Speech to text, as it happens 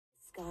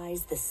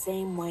rise the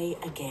same way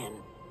again.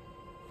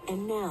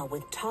 And now,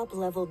 with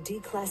top-level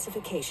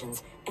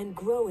declassifications and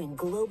growing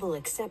global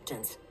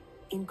acceptance,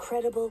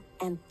 incredible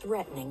and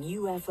threatening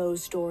UFO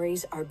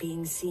stories are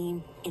being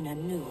seen in a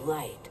new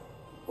light,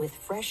 with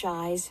fresh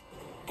eyes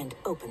and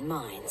open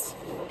minds.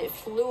 It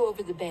flew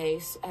over the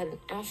base at an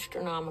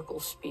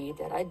astronomical speed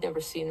that I'd never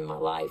seen in my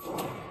life.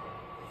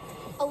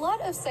 A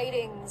lot of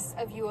sightings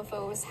of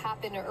UFOs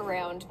happen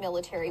around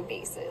military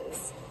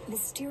bases.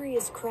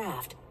 Mysterious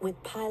craft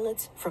with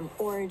pilots from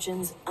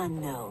origins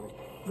unknown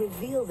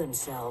reveal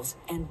themselves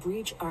and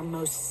breach our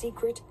most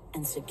secret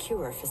and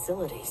secure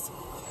facilities.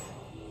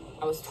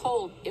 I was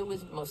told it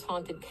was the most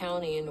haunted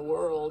county in the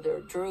world. There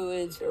are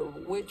druids, there are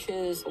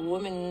witches, a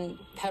woman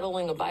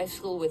pedaling a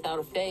bicycle without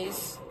a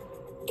face.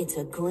 It's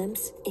a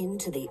glimpse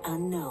into the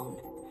unknown.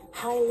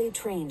 Highly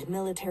trained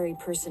military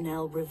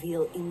personnel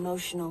reveal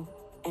emotional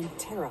and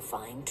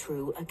terrifying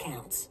true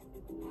accounts.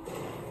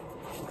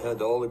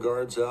 Had all the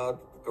guards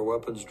out, their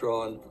weapons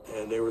drawn,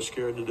 and they were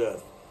scared to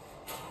death.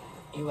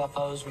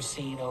 UFOs were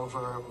seen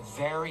over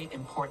very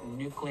important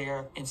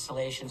nuclear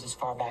installations as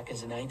far back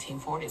as the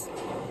 1940s.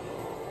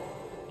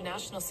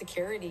 National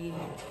security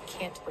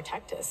can't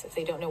protect us if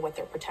they don't know what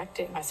they're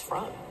protecting us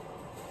from.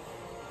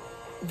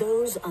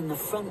 Those on the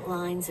front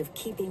lines of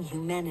keeping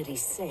humanity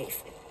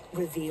safe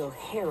reveal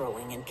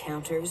harrowing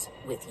encounters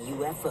with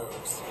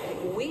UFOs.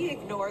 We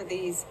ignore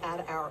these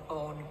at our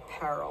own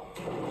peril.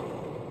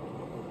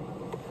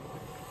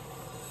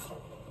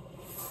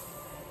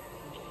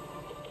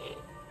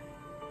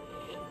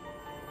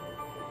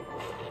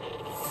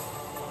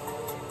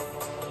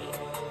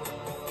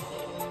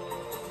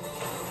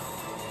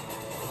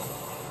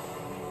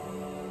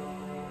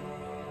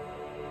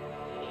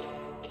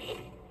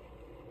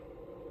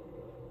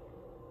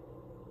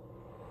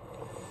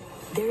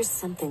 There's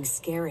something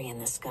scary in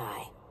the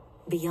sky,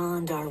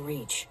 beyond our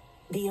reach,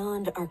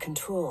 beyond our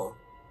control,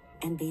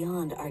 and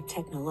beyond our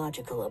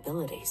technological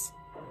abilities.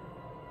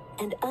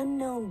 And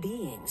unknown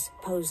beings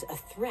pose a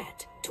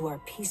threat to our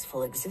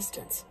peaceful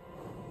existence.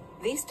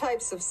 These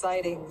types of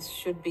sightings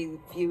should be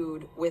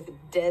viewed with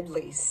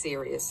deadly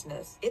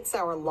seriousness. It's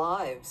our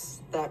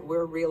lives that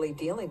we're really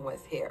dealing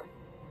with here.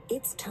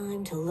 It's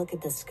time to look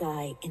at the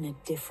sky in a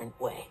different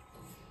way.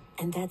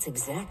 And that's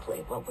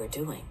exactly what we're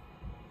doing.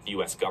 The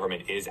U.S.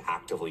 government is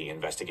actively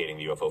investigating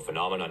the UFO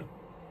phenomenon.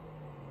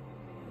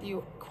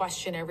 You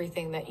question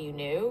everything that you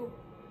knew.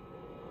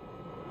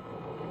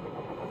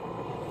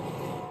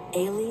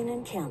 Alien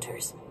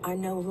encounters are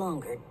no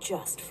longer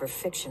just for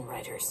fiction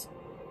writers.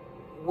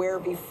 Where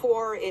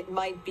before it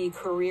might be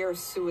career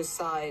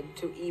suicide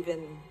to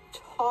even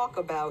talk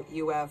about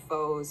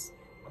UFOs,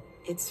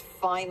 it's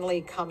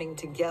finally coming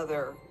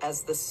together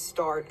as the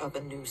start of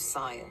a new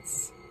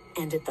science.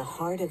 And at the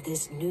heart of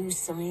this new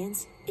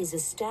science is a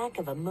stack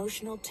of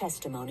emotional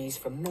testimonies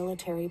from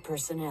military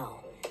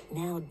personnel,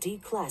 now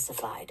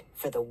declassified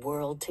for the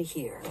world to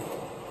hear.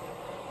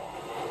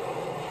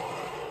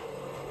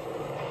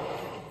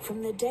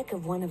 From the deck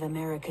of one of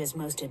America's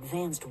most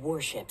advanced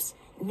warships,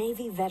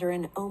 Navy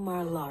veteran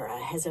Omar Lara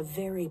has a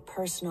very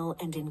personal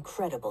and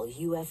incredible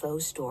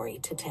UFO story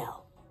to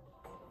tell.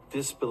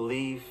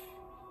 Disbelief?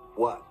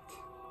 What?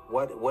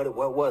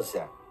 What was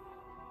that?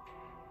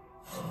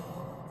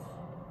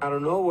 Out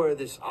of nowhere,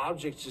 this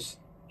object just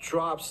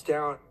drops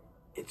down.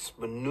 Its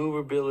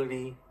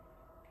maneuverability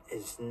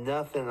is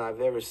nothing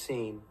I've ever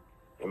seen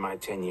in my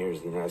 10 years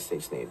in the United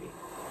States Navy.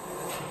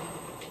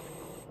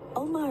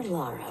 Omar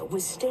Lara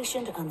was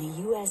stationed on the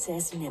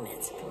USS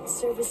Nimitz,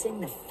 servicing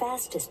the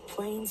fastest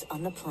planes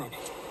on the planet.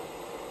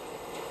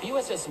 The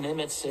USS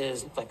Nimitz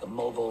is like a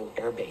mobile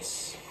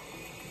airbase.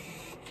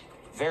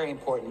 Very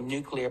important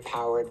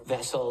nuclear-powered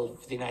vessel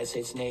for the United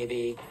States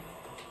Navy.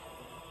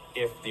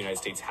 If the United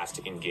States has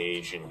to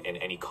engage in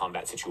any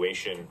combat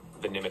situation,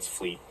 the Nimitz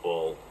fleet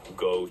will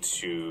go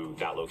to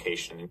that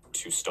location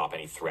to stop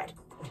any threat.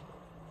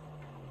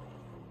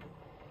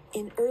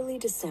 In early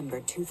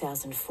December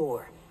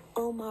 2004,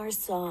 Omar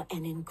saw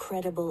an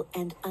incredible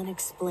and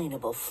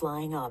unexplainable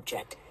flying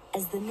object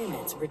as the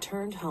Nimitz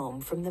returned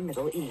home from the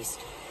Middle East.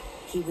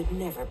 He would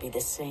never be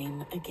the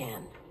same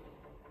again.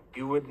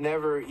 You would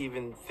never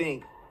even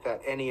think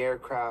that any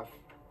aircraft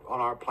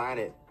on our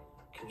planet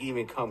could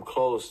even come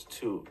close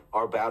to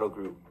our battle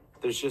group.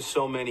 There's just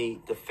so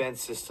many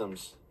defense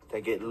systems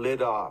that get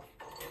lit off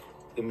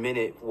the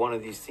minute one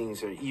of these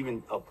things are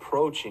even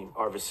approaching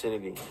our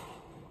vicinity.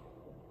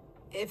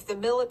 If the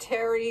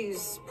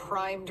military's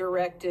prime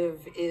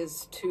directive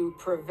is to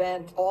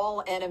prevent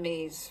all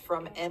enemies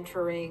from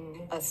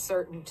entering a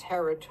certain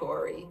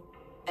territory,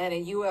 and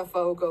a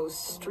UFO goes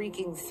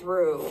streaking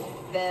through,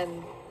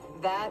 then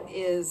that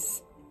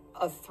is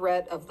a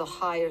threat of the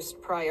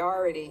highest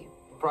priority.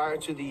 Prior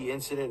to the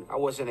incident, I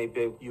wasn't a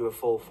big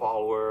UFO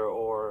follower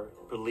or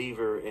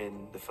believer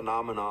in the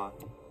phenomenon.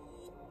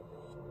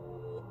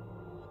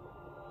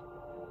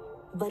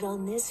 But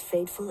on this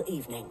fateful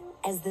evening,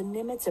 as the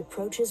Nimitz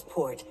approaches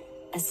port,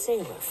 a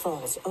sailor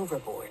falls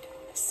overboard,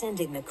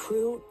 sending the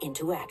crew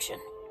into action.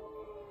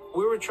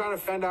 We were trying to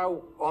find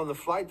out on the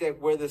flight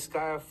deck where this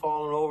guy had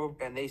fallen over,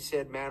 and they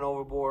said man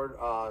overboard,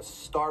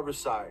 starboard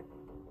side.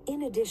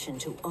 In addition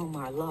to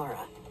Omar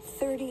Lara,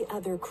 30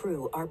 other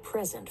crew are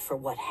present for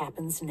what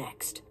happens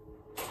next.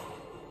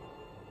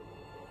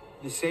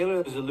 The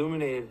sailor was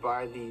illuminated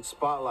by the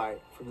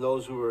spotlight from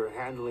those who were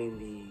handling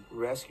the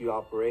rescue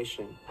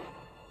operation.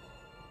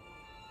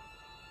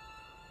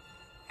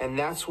 And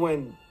that's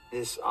when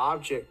this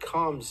object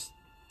comes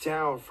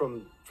down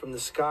from the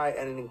sky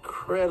at an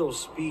incredible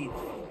speed.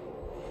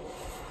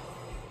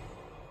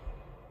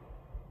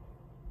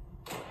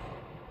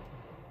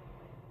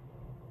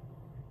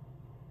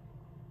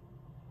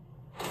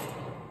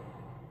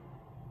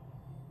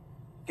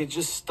 It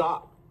just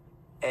stopped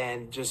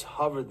and just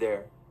hovered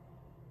there.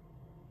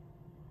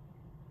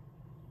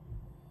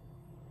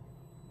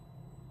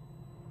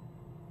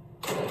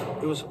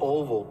 It was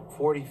oval,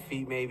 40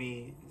 feet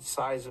maybe,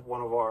 size of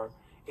one of our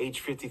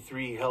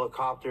H-53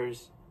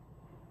 helicopters.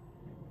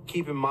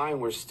 Keep in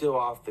mind, we're still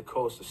off the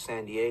coast of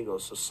San Diego,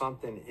 so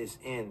something is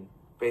in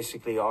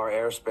basically our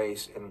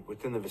airspace and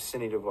within the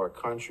vicinity of our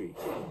country.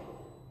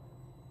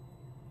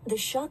 The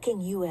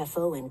shocking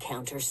UFO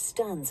encounter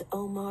stuns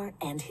Omar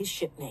and his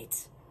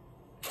shipmates.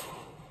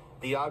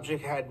 The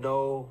object had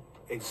no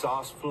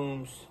exhaust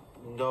plumes,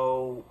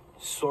 no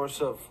source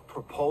of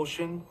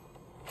propulsion.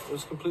 It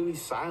was completely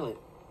silent.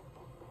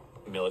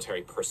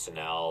 Military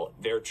personnel,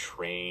 they're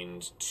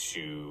trained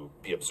to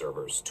be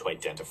observers, to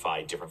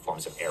identify different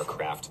forms of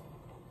aircraft.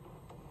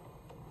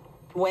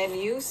 When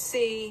you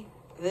see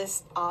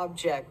this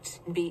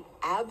object be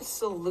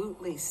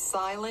absolutely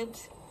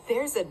silent,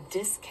 there's a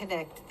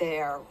disconnect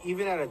there.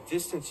 Even at a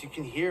distance, you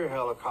can hear a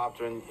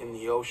helicopter in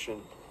the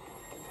ocean,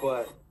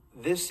 but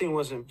this thing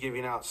wasn't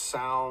giving out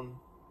sound.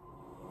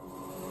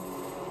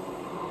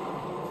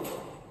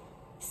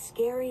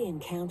 Scary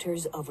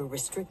encounters over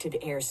restricted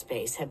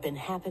airspace have been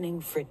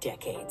happening for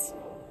decades.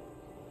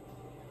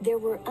 There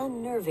were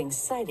unnerving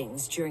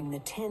sightings during the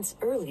tense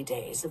early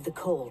days of the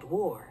Cold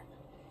War.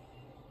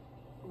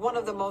 One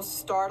of the most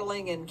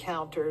startling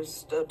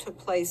encounters took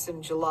place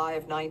in July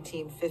of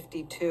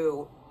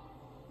 1952.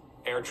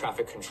 Air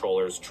traffic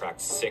controllers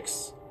tracked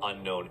 6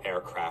 unknown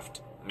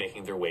aircraft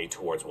making their way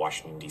towards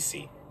Washington,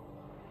 D.C.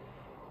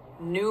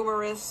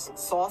 Numerous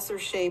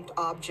saucer-shaped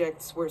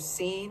objects were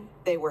seen.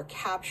 They were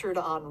captured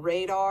on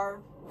radar.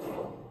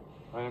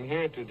 I am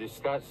here to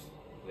discuss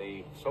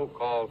the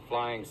so-called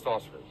flying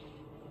saucers.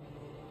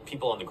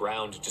 People on the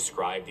ground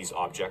describe these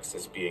objects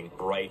as being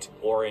bright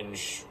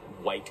orange,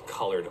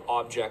 white-colored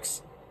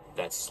objects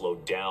that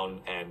slowed down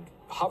and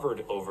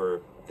hovered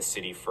over the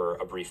city for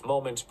a brief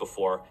moment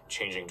before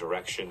changing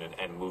direction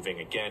and moving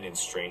again in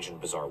strange and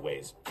bizarre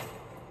ways.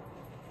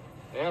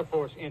 The Air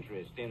Force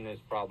interest in this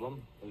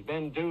problem has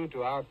been due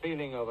to our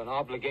feeling of an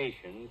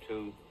obligation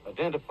to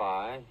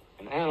identify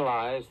and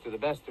analyze to the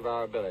best of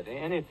our ability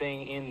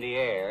anything in the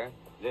air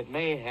that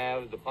may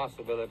have the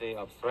possibility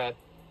of threat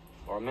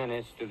or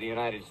menace to the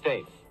United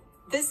States.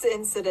 This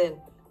incident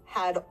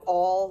had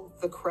all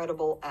the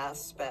credible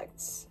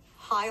aspects.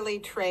 Highly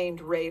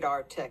trained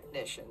radar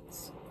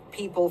technicians,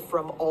 people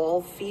from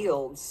all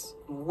fields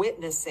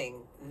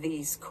witnessing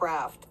these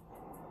craft.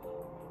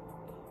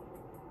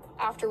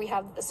 After we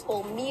have this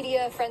whole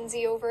media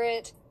frenzy over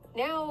it,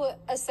 now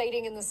a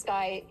sighting in the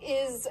sky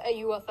is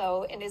a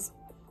UFO and is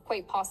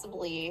quite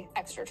possibly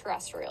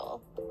extraterrestrial.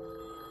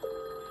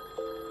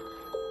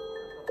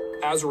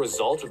 As a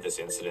result of this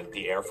incident,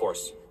 the Air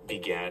Force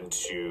began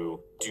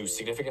to do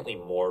significantly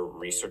more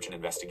research and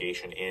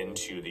investigation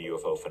into the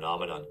UFO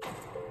phenomenon.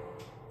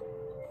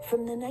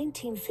 From the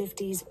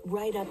 1950s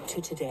right up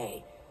to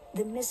today,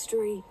 the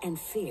mystery and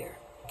fear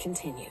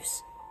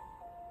continues.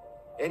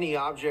 Any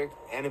object,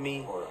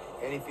 enemy, or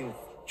anything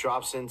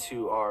drops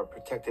into our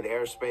protected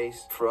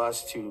airspace, for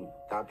us to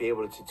not be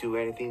able to do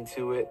anything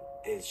to it,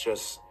 it's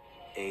just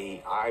an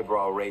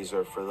eyebrow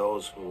raiser for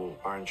those who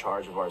are in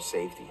charge of our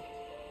safety.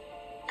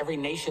 Every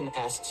nation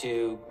has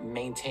to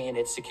maintain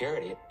its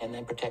security and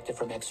then protect it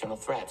from external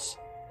threats.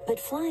 But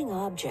flying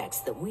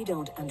objects that we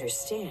don't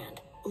understand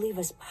leave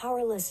us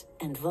powerless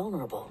and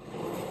vulnerable.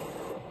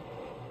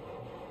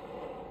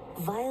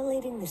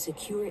 Violating the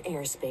secure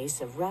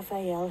airspace of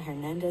Rafael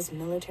Hernandez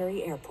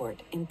Military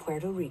Airport in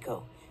Puerto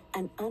Rico,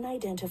 an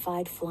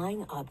unidentified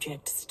flying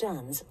object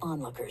stuns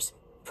onlookers,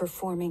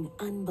 performing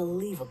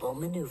unbelievable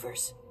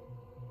maneuvers.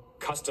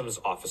 Customs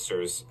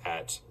officers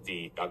at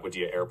the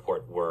Aguadilla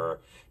airport were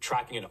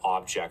tracking an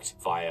object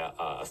via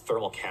a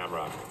thermal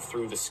camera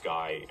through the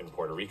sky in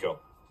Puerto Rico.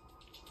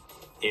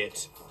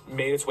 It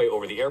made its way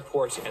over the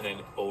airport and then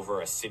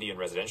over a city and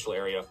residential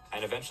area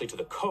and eventually to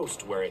the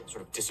coast, where it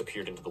sort of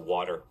disappeared into the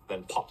water,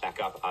 then popped back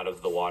up out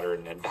of the water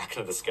and back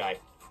into the sky.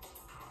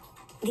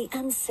 The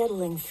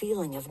unsettling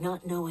feeling of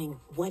not knowing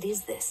what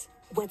is this,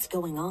 what's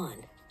going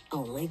on,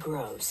 only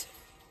grows.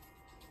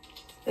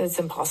 It's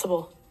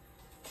impossible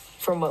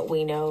from what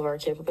we know of our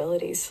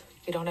capabilities.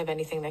 We don't have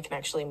anything that can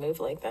actually move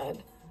like that.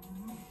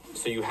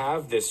 So you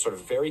have this sort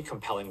of very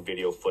compelling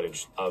video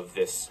footage of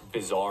this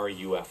bizarre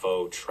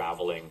UFO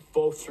traveling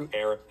both through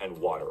air and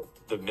water.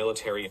 The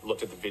military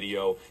looked at the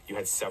video. You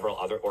had several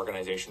other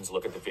organizations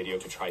look at the video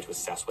to try to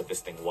assess what this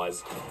thing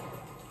was.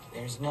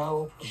 There's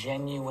no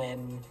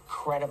genuine,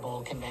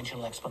 credible,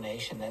 conventional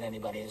explanation that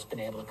anybody has been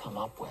able to come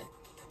up with.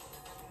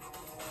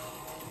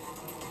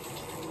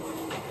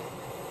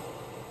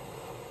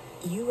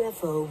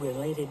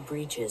 UFO-related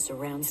breaches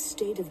around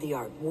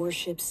state-of-the-art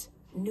warships,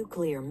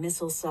 nuclear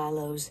missile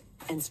silos,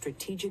 and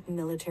strategic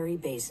military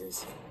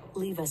bases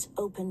leave us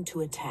open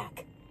to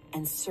attack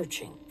and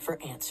searching for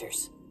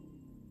answers.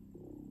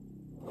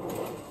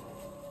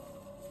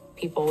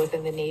 People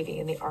within the Navy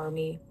and the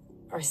Army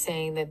are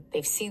saying that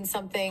they've seen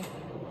something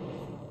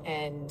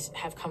and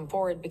have come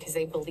forward because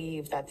they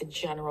believe that the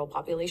general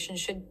population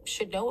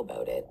should know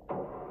about it.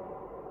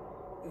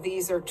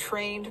 These are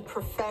trained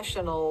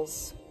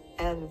professionals,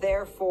 and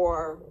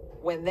therefore,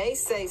 when they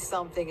say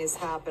something is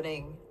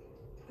happening,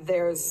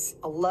 there's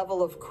a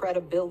level of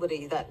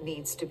credibility that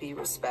needs to be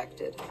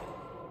respected.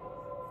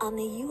 On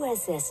the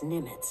USS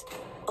Nimitz,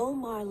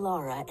 Omar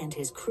Lara and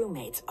his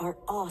crewmates are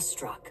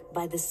awestruck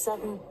by the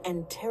sudden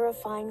and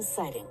terrifying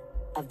sighting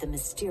of the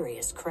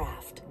mysterious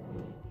craft.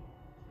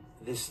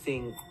 This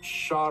thing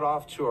shot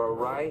off to our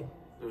right.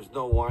 There's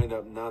no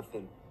wind-up,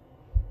 nothing.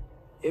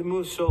 It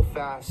moved so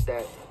fast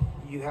that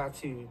you had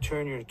to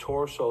turn your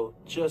torso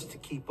just to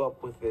keep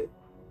up with it.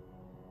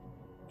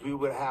 We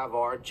would have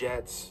our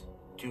jets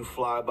do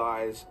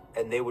flybys,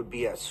 and they would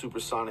be at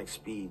supersonic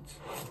speeds.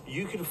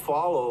 You could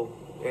follow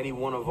any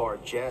one of our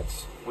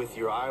jets with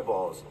your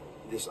eyeballs.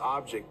 This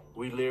object,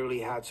 we literally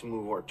had to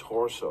move our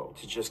torso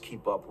to just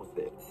keep up with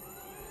it.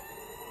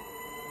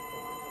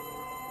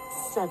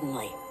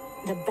 Suddenly,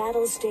 the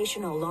battle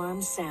station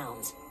alarm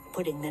sounds,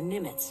 putting the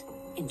Nimitz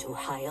into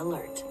high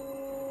alert.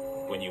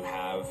 When you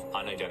have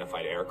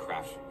unidentified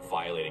aircraft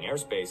violating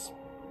airspace,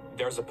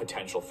 there's a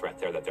potential threat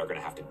there that they're going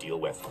to have to deal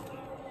with.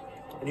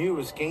 I knew it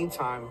was game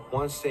time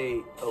once they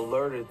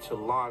alerted to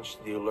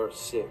launch the Alert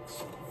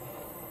 6.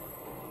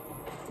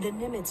 The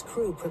Nimitz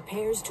crew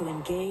prepares to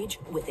engage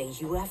with a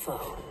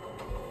UFO.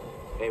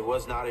 It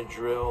was not a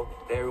drill.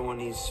 Everyone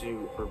needs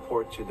to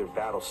report to their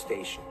battle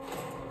station.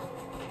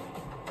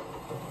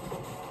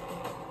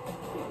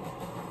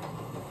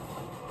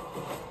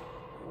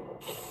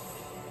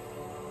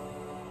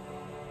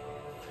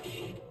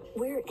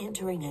 We're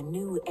entering a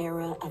new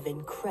era of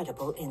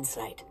incredible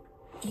insight.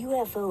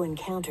 UFO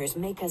encounters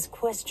make us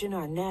question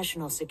our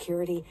national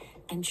security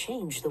and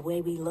change the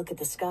way we look at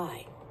the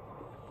sky.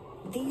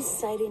 These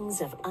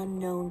sightings of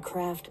unknown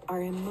craft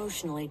are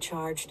emotionally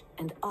charged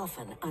and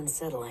often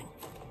unsettling.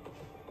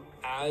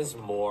 As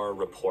more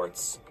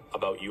reports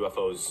about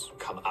UFOs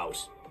come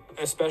out,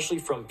 especially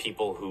from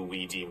people who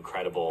we deem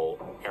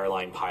credible,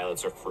 airline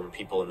pilots or from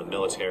people in the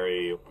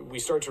military, we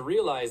start to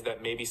realize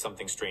that maybe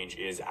something strange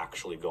is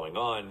actually going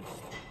on.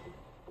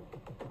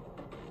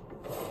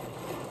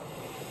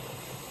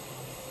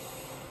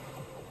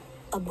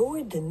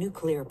 Aboard the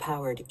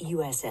nuclear-powered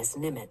USS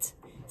Nimitz,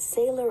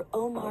 sailor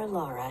Omar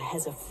Lara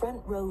has a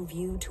front-row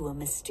view to a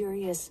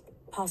mysterious,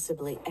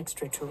 possibly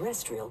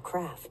extraterrestrial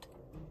craft.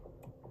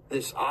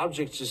 This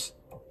object just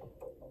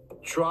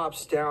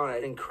drops down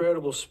at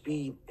incredible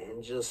speed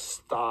and just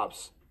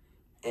stops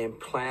and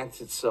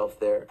plants itself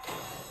there.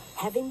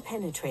 Having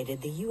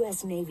penetrated the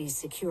U.S. Navy's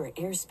secure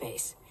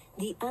airspace,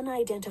 the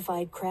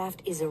unidentified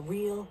craft is a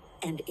real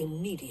and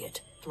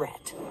immediate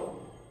threat.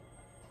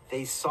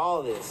 They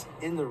saw this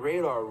in the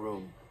radar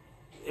room.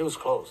 It was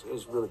close. It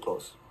was really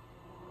close.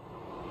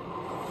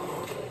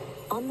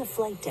 On the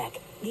flight deck,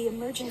 the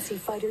emergency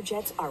fighter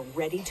jets are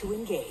ready to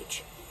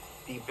engage.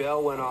 The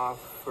bell went off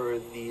for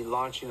the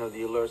launching of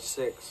the Alert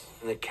 6,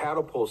 and the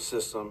catapult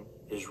system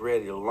is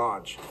ready to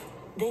launch.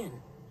 Then,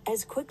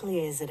 as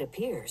quickly as it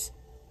appears,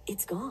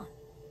 it's gone.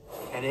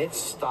 And it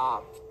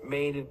stopped,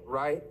 made a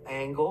right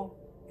angle,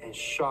 and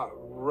shot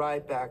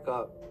right back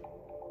up.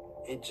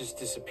 It just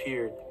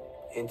disappeared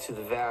into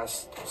the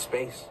vast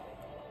space.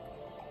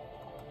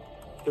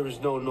 There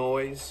was no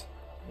noise,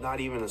 not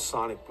even a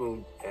sonic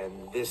boom, and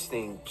this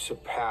thing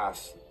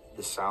surpassed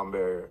the sound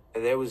barrier.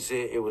 And that was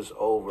it. It was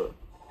over.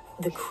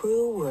 The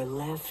crew were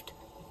left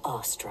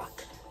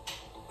awestruck.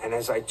 And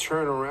as I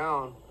turn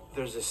around,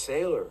 there's a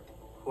sailor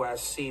who I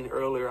seen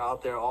earlier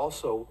out there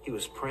also. He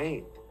was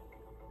praying.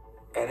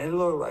 And it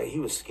looked like he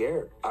was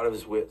scared out of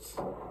his wits.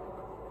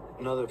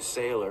 Another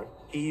sailor,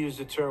 he used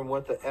the term,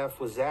 "What the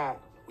F was that?"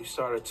 We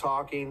started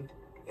talking,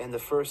 and the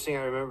first thing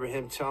I remember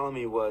him telling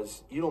me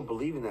was, "You don't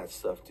believe in that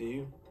stuff, do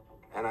you?"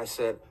 And I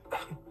said,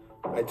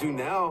 "I do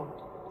now."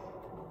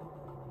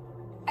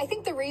 I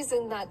think the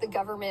reason that the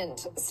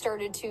government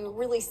started to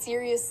really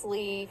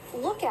seriously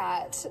look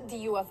at the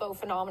UFO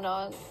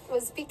phenomenon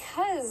was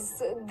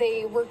because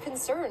they were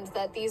concerned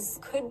that these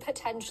could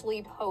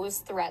potentially pose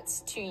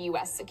threats to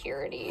U.S.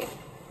 security.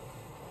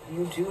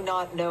 You do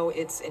not know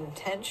its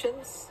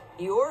intentions.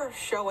 You're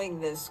showing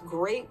this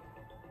great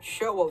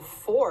show of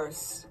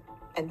force,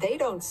 and they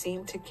don't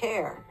seem to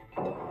care.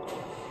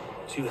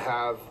 To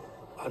have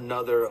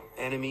another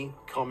enemy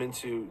come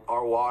into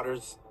our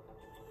waters,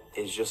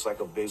 is just like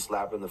a big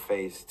slap in the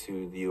face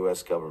to the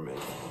U.S. government.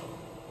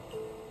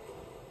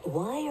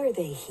 Why are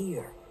they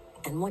here,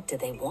 and what do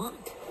they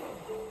want?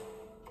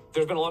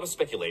 There's been a lot of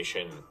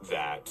speculation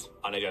that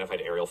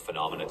unidentified aerial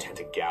phenomena tend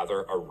to gather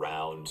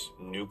around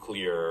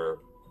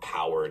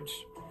nuclear-powered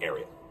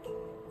area.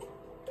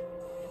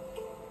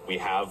 We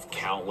have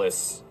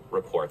countless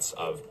reports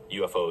of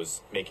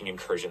UFOs making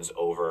incursions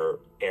over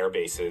air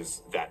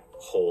bases that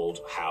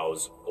hold,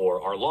 house,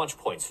 or are launch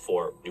points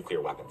for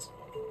nuclear weapons.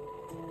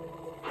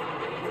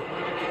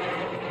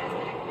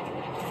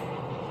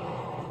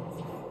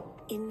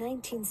 In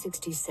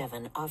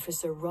 1967,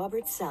 Officer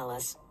Robert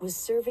Salas was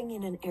serving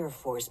in an Air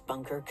Force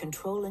bunker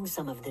controlling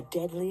some of the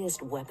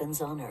deadliest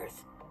weapons on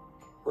Earth.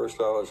 First,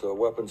 I was a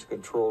weapons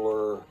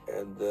controller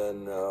and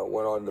then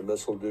went on to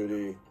missile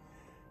duty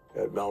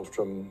at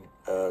Malmstrom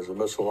as a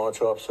missile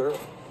launch officer.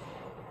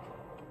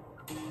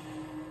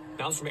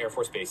 Malmstrom Air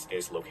Force Base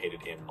is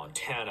located in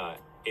Montana.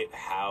 It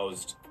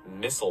housed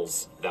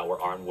missiles that were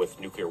armed with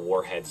nuclear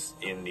warheads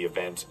in the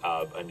event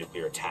of a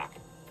nuclear attack.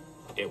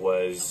 It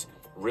was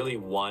really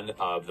one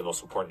of the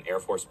most important Air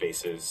Force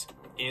bases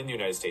in the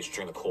United States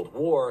during the Cold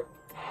War.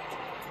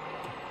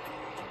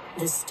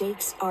 The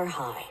stakes are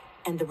high,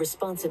 and the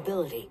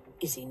responsibility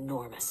is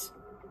enormous.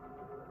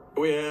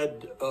 We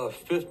had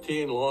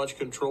 15 launch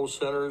control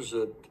centers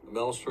at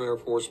Malmstrom Air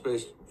Force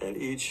Base, and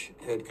each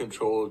had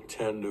control of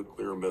 10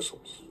 nuclear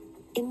missiles.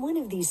 In one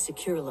of these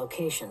secure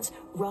locations,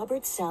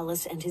 Robert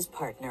Salas and his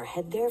partner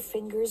had their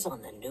fingers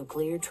on the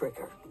nuclear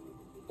trigger.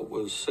 It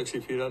was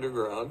 60 feet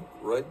underground,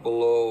 right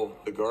below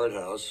the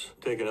guardhouse.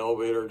 Take an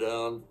elevator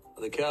down.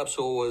 The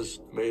capsule was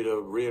made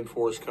of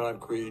reinforced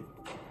concrete,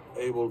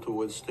 able to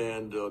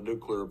withstand a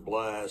nuclear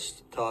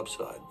blast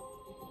topside.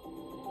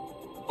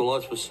 The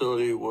launch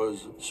facility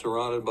was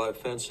surrounded by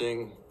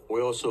fencing.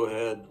 We also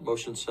had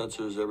motion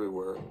sensors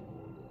everywhere.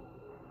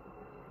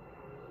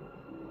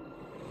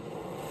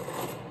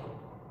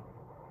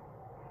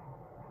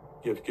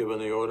 If given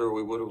the order,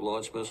 we would have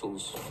launched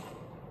missiles.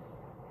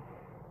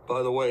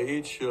 By the way,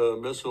 each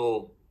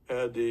missile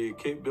had the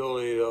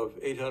capability of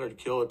 800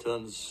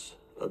 kilotons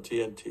of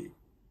TNT.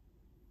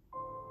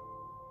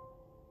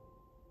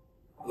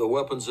 The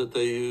weapons that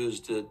they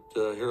used at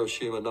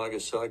Hiroshima and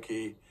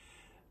Nagasaki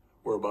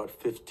were about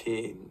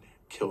 15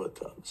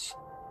 kilotons.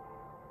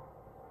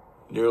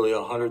 Nearly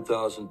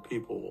 100,000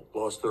 people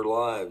lost their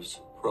lives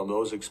from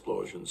those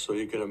explosions, so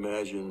you can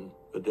imagine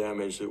the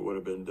damage that would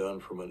have been done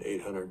from an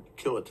 800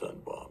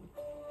 kiloton bomb.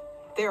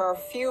 There are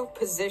few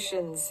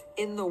positions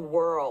in the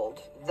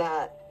world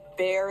that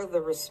bear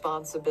the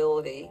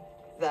responsibility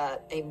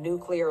that a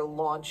nuclear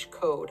launch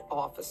code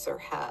officer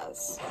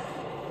has.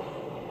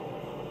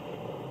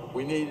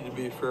 We needed to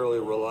be fairly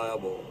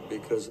reliable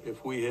because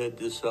if we had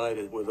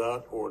decided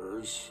without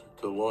orders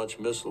to launch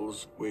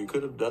missiles, we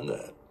could have done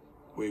that.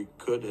 We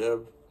could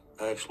have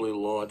actually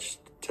launched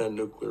 10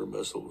 nuclear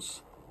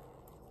missiles.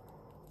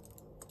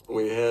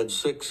 We had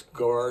 6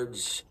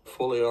 guards,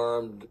 fully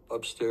armed,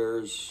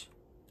 upstairs.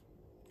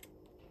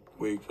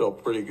 We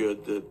felt pretty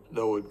good that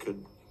no one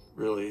could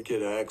really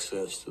get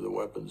access to the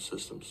weapon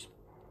systems.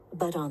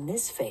 But on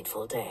this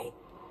fateful day,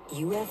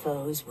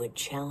 UFOs would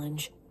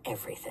challenge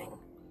everything.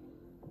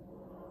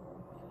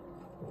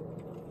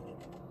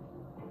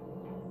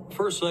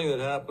 First thing that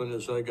happened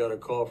is I got a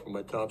call from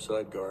my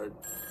topside guard.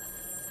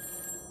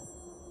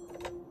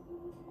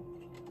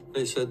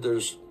 They said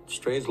there's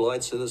strange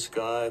lights in the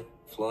sky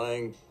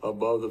flying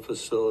above the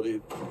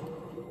facility,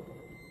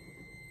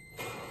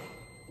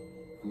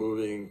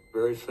 moving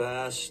very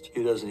fast.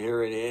 He doesn't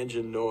hear any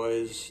engine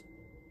noise.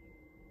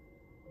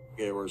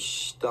 They were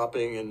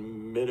stopping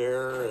in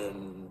midair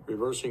and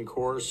reversing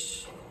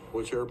course,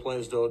 which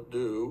airplanes don't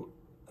do.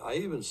 I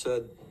even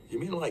said, "You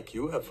mean like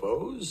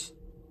UFOs?"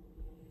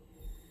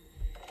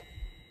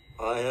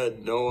 I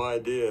had no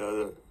idea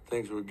that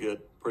things would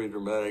get pretty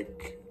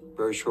dramatic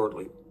very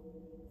shortly.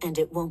 And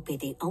it won't be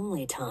the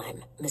only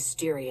time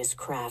mysterious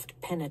craft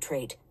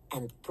penetrate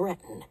and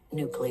threaten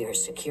nuclear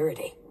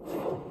security.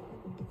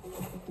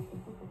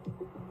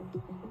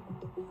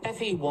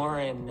 F.E.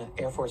 Warren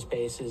Air Force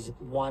Base is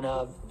one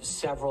of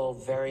several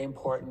very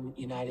important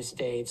United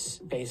States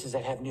bases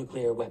that have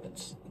nuclear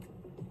weapons.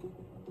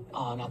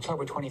 On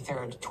October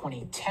 23rd,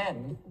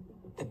 2010,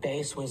 the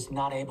base was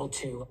not able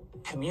to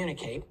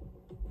communicate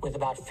with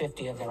about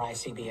 50 of their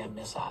ICBM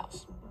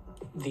missiles.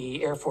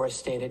 The Air Force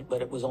stated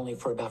that it was only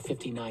for about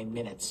 59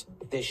 minutes.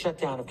 The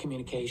shutdown of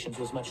communications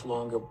was much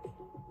longer.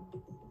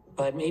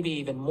 But maybe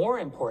even more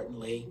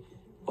importantly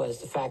was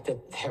the fact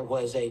that there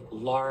was a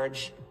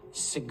large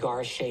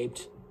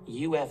cigar-shaped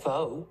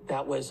UFO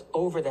that was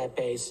over that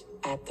base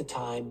at the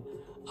time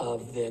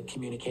of the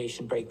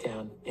communication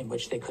breakdown in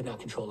which they could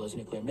not control those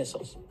nuclear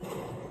missiles.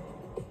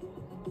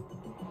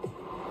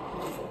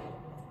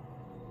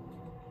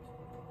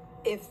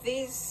 If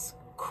these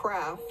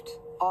craft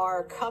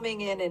are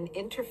coming in and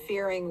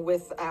interfering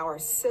with our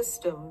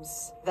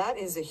systems, that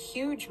is a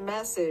huge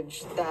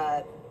message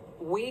that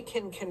we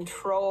can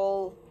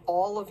control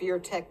all of your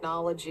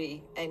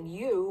technology and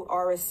you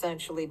are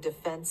essentially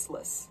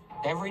defenseless.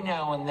 Every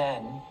now and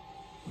then,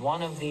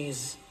 one of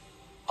these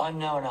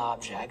unknown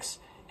objects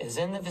is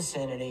in the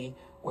vicinity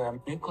where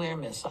nuclear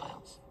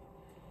missiles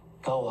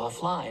go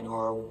offline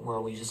or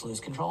where we just lose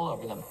control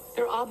over them.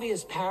 There are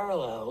obvious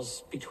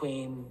parallels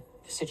between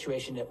the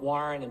situation at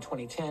Warren in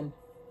 2010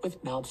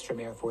 with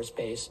Malmstrom Air Force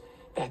Base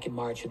back in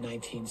March of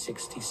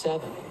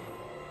 1967.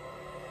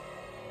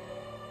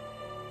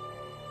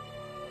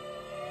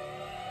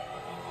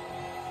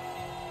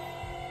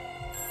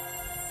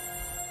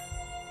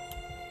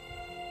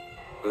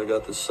 I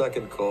got the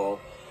second call,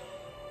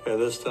 and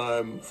this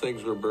time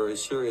things were very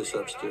serious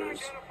upstairs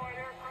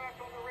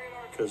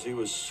because he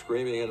was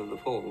screaming into the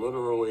phone,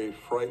 literally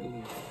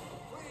frightened.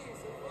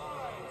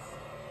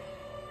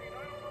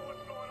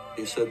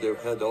 He said they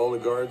had all the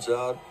guards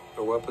out,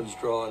 their weapons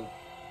drawn.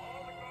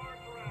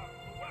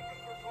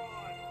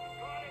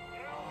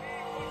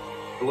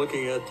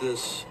 Looking at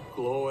this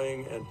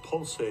glowing and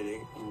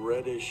pulsating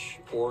reddish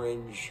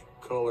orange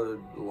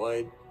colored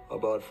light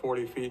about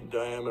 40 feet in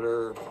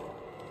diameter.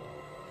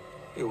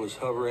 It was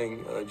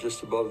hovering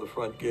just above the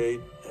front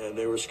gate, and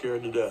they were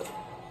scared to death.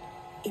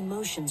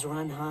 Emotions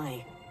run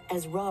high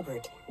as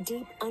Robert,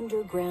 deep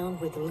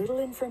underground with little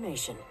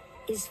information,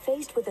 is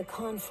faced with a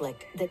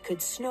conflict that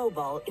could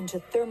snowball into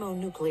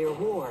thermonuclear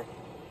war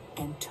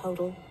and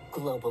total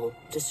global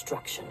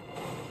destruction.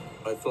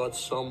 I thought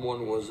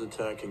someone was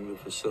attacking the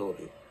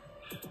facility.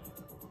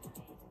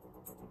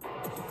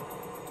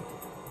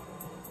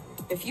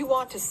 If you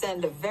want to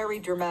send a very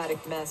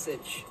dramatic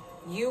message,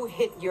 you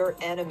hit your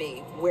enemy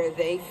where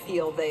they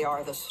feel they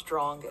are the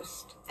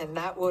strongest. And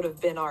that would have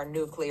been our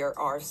nuclear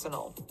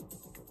arsenal.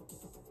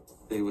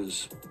 He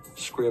was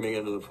screaming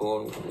into the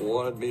phone,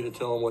 wanted me to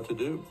tell him what to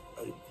do.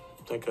 I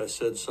think I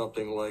said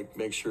something like,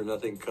 make sure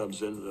nothing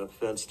comes into the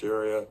fenced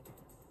area,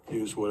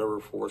 use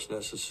whatever force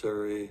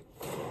necessary.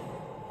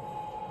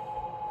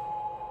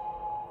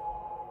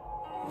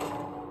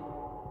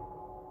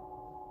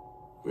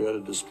 We had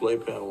a display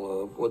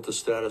panel of what the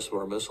status of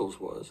our missiles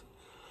was.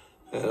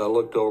 And I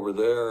looked over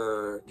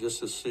there just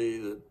to see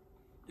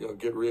that,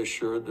 get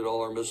reassured that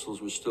all our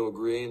missiles were still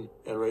green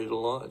and ready to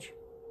launch.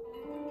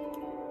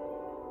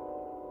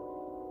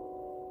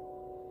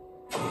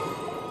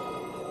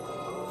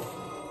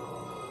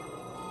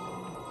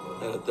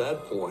 And at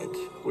that point,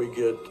 we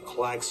get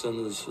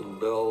klaxons and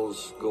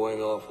bells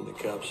going off in the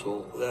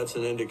capsule. That's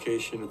an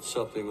indication that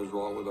something was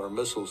wrong with our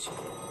missiles.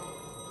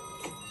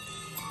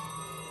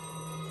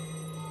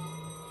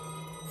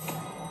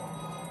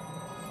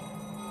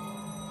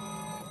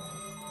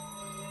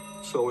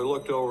 So we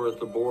looked over at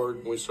the board,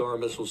 and we saw our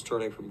missiles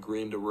turning from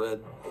green to red,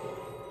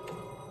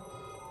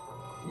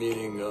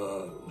 meaning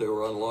they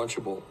were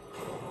unlaunchable,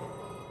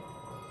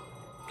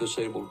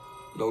 disabled,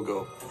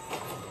 no-go.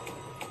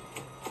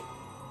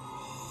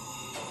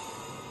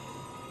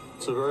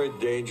 It's a very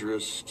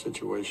dangerous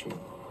situation.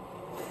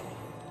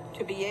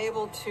 To be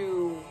able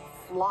to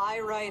fly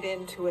right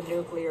into a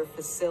nuclear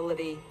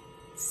facility,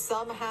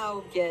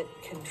 somehow get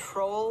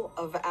control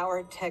of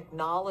our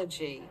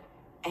technology,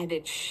 and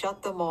it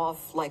shut them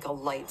off like a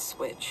light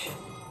switch.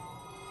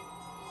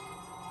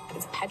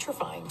 It's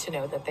petrifying to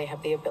know that they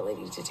have the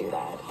ability to do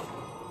that.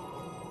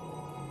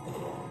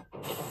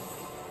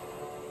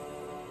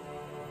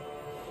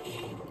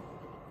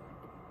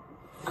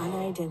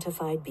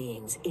 Unidentified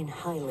beings in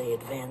highly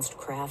advanced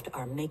craft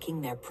are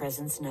making their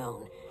presence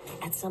known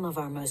at some of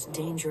our most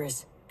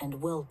dangerous and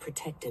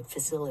well-protected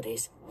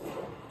facilities,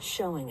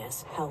 showing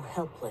us how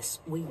helpless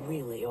we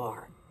really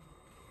are.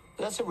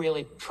 That's a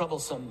really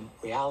troublesome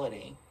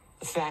reality.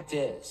 The fact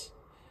is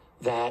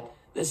that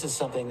this is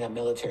something that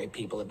military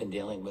people have been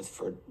dealing with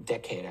for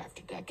decade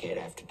after decade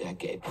after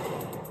decade.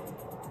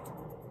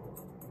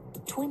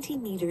 20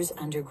 meters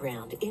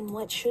underground in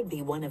what should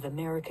be one of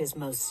America's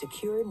most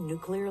secure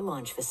nuclear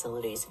launch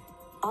facilities,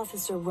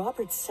 Officer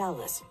Robert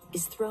Salas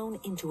is thrown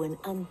into an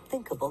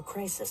unthinkable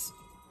crisis.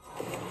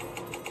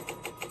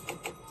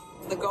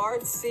 The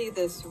guards see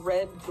this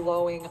red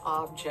glowing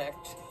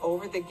object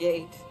over the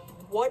gate.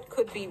 What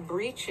could be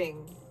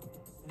breaching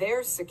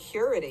their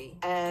security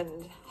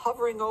and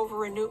hovering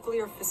over a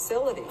nuclear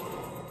facility?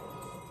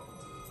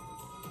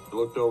 I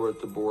looked over at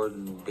the board,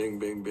 and bing,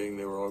 bing, bing,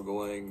 they were all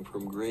going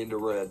from green to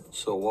red.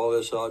 So while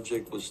this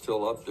object was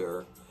still up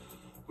there,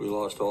 we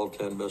lost all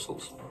 10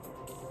 missiles.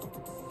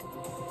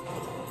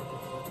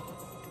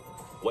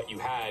 What you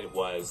had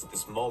was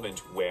this moment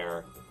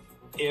where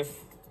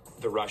if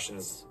the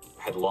Russians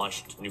had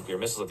launched nuclear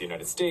missiles at the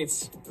United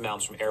States,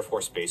 Malmstrom Air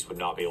Force Base would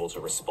not be able to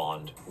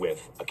respond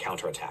with a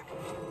counterattack.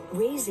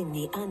 Raising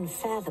the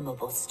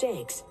unfathomable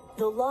stakes,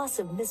 the loss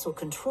of missile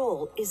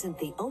control isn't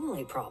the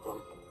only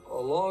problem.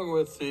 Along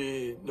with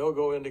the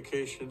no-go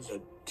indications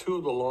at 2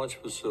 of the launch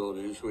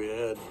facilities, we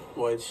had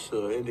lights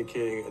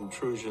indicating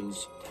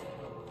intrusions.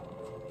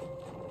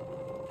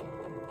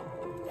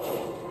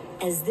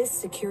 As this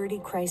security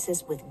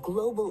crisis with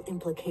global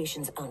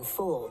implications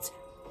unfolds,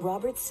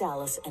 Robert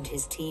Salas and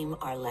his team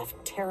are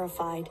left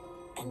terrified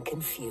and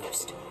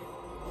confused.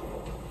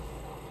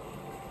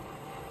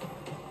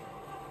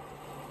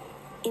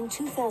 In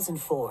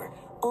 2004,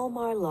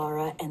 Omar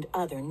Lara and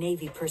other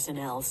Navy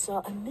personnel saw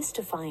a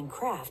mystifying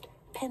craft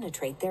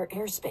penetrate their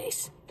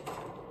airspace.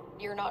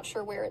 You're not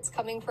sure where it's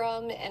coming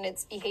from, and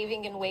it's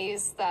behaving in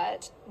ways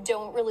that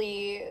don't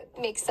really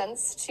make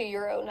sense to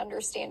your own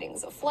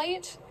understandings of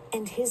flight.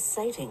 And his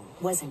sighting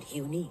wasn't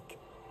unique.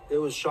 It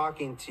was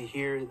shocking to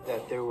hear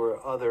that there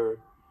were other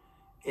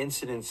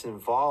incidents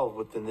involved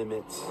with the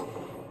Nimitz.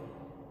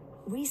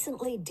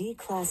 Recently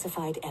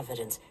declassified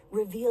evidence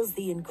reveals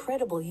the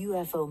incredible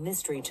UFO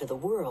mystery to the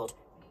world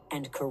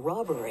and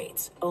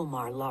corroborates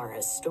Omar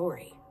Lara's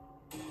story.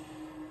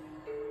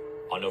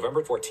 On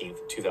November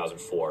 14th,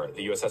 2004,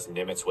 the USS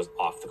Nimitz was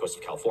off the coast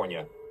of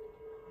California.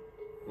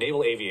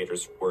 Naval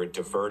aviators were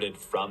diverted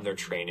from their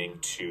training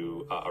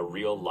to a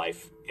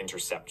real-life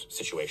intercept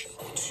situation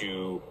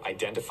to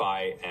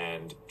identify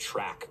and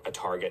track a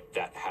target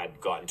that had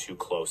gotten too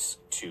close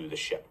to the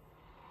ship.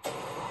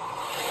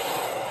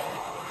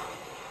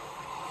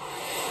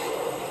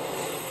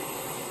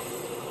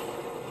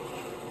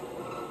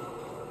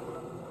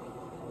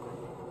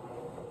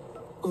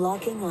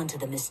 Locking onto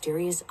the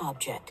mysterious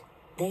object,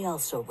 they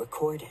also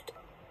recorded,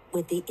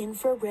 with the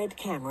infrared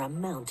camera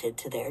mounted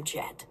to their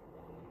jet.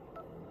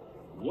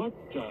 What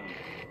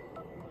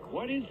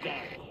is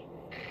that?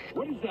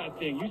 What is that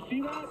thing? You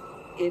see that?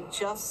 It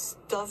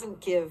just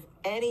doesn't give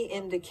any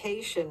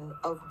indication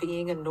of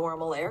being a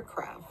normal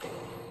aircraft.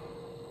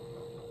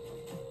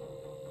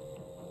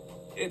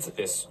 It's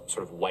this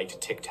sort of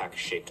white tic-tac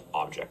shaped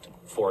object,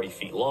 40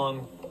 feet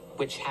long,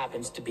 which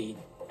happens to be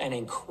an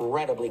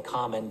incredibly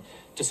common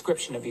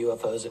description of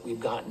UFOs that we've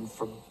gotten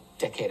for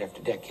decade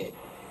after decade.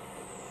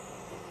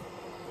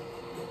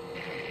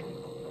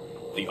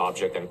 The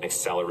object then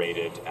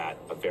accelerated at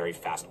a very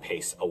fast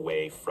pace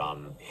away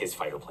from his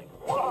fighter plane.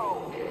 Whoa!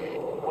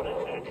 What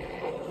is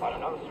it? I don't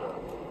know,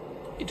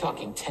 sir. You're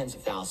talking tens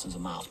of thousands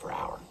of miles per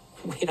hour.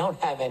 We don't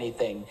have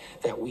anything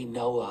that we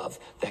know of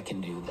that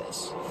can do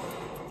this.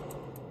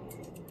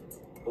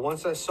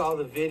 Once I saw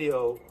the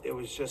video, it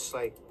was just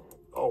like,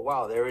 oh,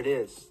 wow, there it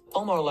is.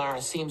 Omar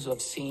Lara seems to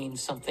have seen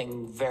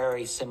something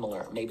very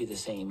similar, maybe the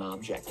same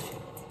object.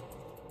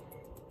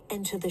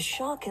 And to the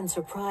shock and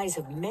surprise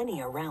of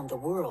many around the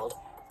world,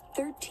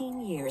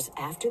 13 years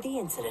after the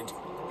incident,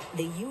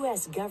 the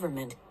U.S.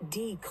 government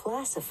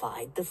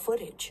declassified the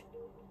footage.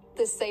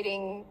 This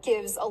sighting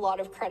gives a lot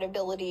of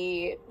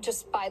credibility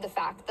just by the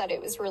fact that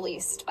it was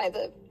released by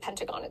the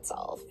Pentagon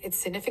itself. It's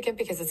significant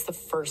because it's the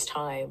first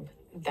time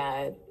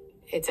that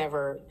it's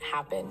ever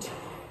happened.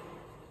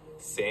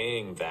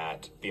 Saying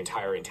that the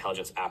entire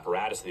intelligence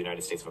apparatus of the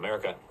United States of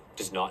America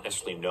does not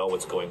necessarily know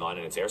what's going on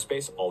in its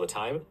airspace all the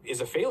time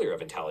is a failure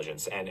of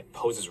intelligence and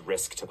poses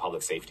risk to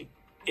public safety.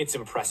 It's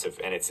impressive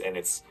and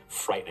it's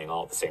frightening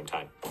all at the same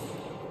time.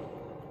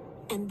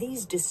 And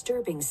these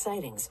disturbing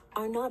sightings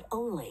are not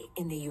only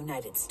in the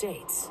United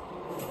States.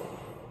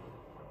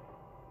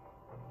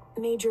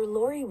 Major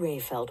Laurie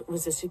Rehfeldt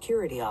was a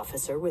security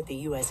officer with the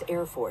U.S.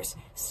 Air Force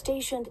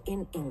stationed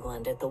in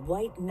England at the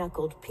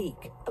white-knuckled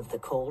peak of the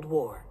Cold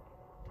War.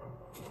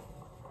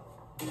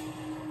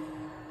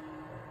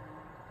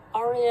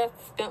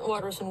 RAF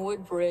Bentwaters and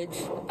Woodbridge,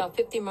 about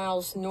 50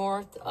 miles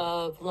north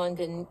of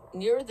London,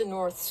 near the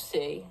North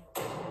Sea.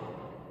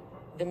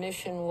 The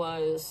mission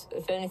was,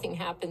 if anything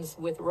happens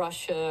with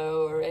Russia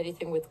or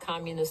anything with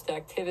communist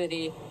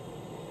activity,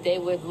 they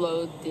would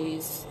load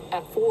these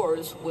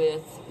F-4s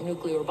with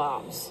nuclear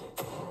bombs.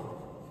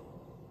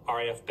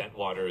 RAF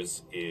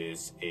Bentwaters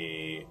is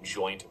a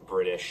joint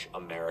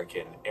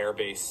British-American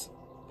airbase,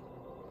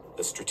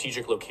 the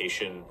strategic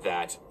location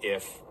that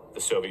if the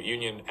Soviet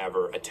Union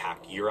ever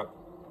attacked Europe,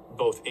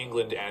 both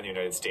England and the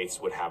United States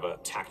would have a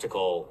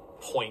tactical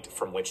point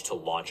from which to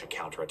launch a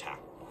counterattack.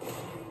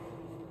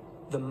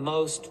 The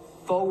most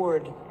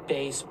forward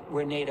base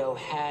where NATO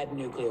had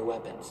nuclear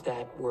weapons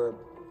that were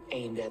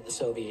aimed at the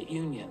Soviet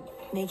Union.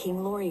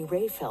 Making Laurie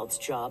Rehfeldt's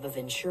job of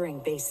ensuring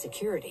base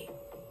security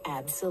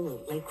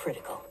absolutely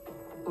critical.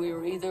 We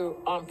were either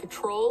on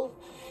patrol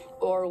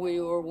or we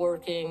were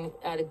working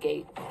at a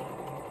gate.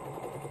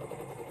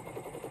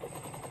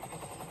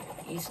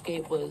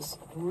 Eastgate was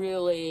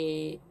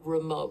really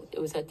remote. It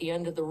was at the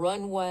end of the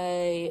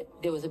runway.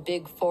 There was a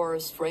big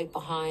forest right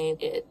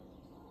behind it,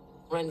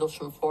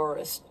 Rendlesham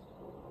Forest.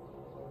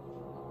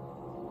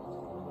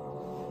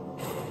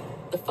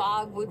 The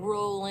fog would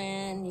roll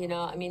in, you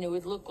know, I mean, it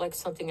would look like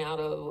something out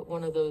of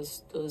one of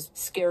those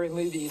scary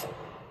movies.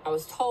 I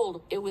was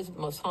told it was the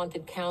most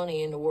haunted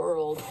county in the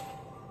world.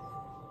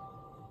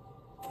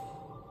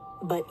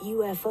 But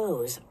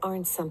UFOs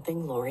aren't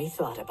something Laurie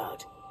thought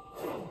about.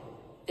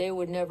 They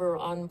were never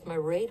on my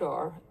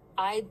radar.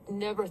 I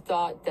never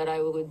thought that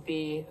I would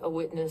be a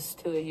witness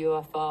to a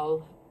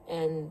UFO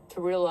and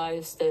to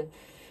realize the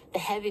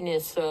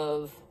heaviness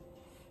of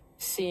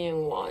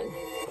seeing one.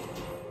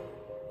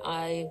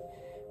 I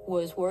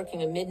was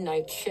working a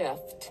midnight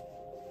shift,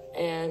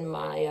 and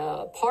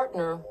my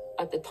partner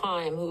at the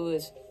time, who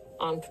was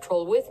on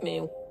patrol with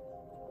me,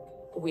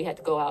 we had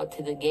to go out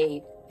to the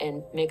gate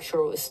and make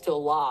sure it was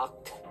still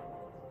locked.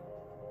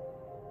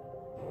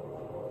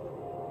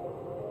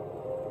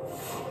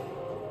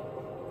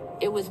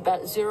 It was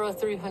about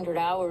 0300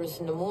 hours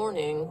in the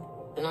morning,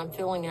 and I'm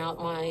filling out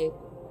my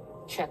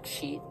check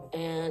sheet,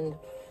 and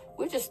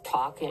we're just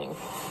talking.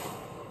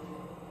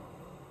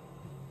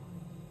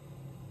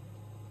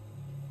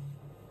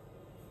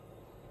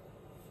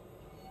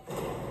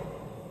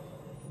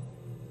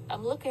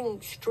 I'm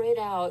looking straight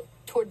out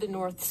toward the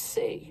North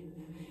Sea,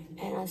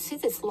 and I see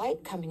this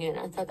light coming in.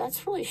 I thought,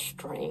 that's really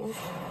strange.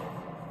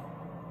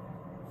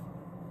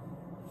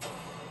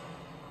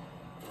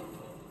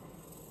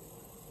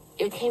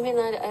 It came in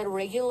at a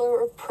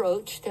regular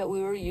approach that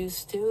we were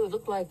used to. It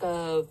looked like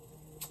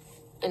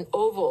an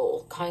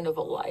oval kind of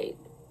a light.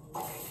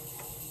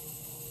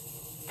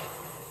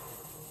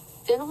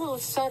 Then all of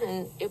a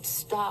sudden, it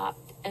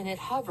stopped and it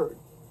hovered.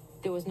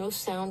 There was no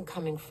sound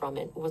coming from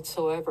it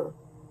whatsoever.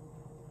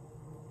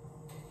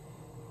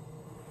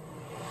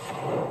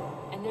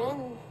 And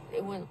then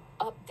it went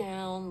up,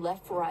 down,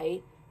 left,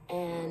 right,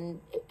 and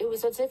it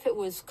was as if it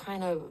was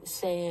kind of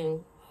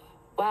saying,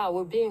 wow,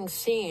 we're being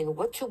seen.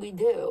 What should we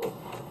do?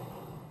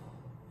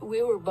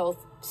 We were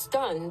both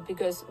stunned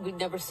because we'd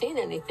never seen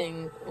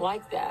anything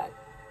like that.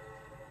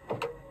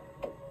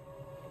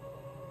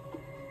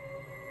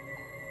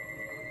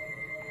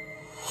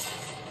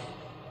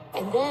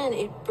 And then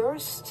it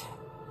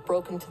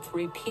broke into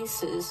three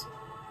pieces.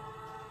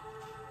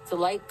 The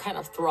light kind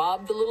of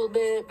throbbed a little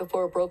bit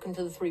before it broke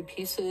into the three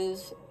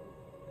pieces.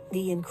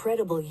 The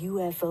incredible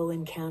UFO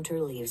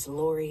encounter leaves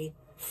Lori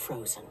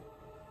frozen.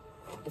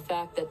 The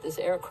fact that this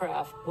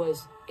aircraft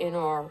was in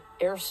our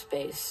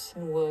airspace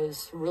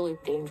was really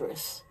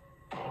dangerous.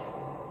 I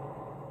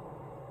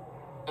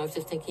was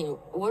just thinking,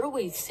 what are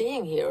we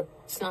seeing here?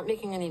 It's not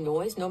making any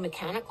noise, no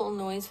mechanical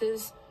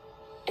noises.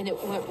 And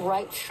it went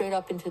right straight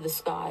up into the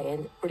sky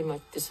and pretty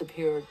much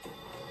disappeared.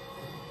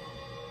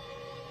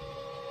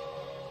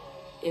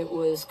 It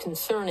was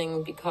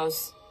concerning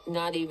because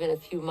not even a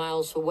few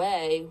miles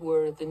away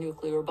were the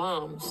nuclear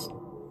bombs.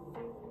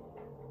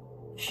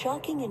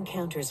 Shocking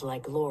encounters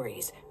like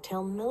Lori's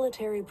tell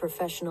military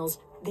professionals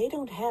they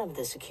don't have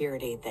the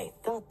security they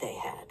thought they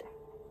had.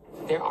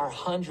 There are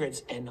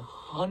hundreds and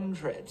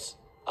hundreds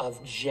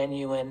of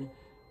genuine,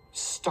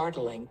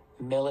 startling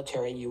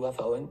military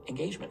UFO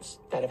engagements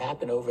that have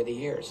happened over the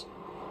years.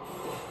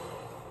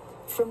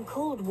 From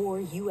Cold War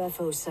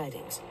UFO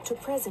sightings to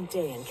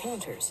present-day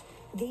encounters,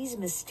 these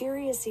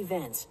mysterious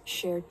events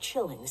share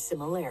chilling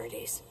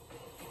similarities.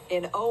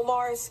 In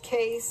Omar's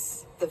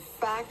case, the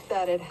fact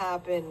that it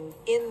happened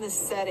in the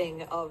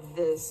setting of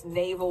this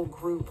naval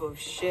group of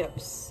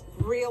ships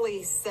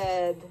really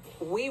said,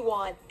 we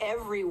want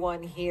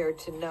everyone here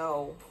to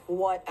know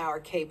what our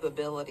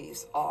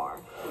capabilities are.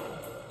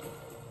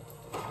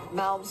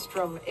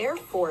 Malmstrom Air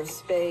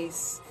Force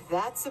Base,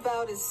 that's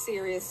about as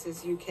serious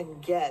as you can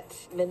get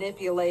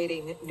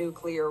manipulating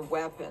nuclear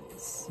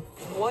weapons.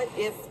 What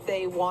if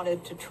they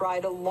wanted to try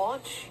to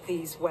launch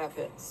these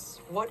weapons?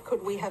 What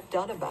could we have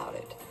done about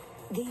it?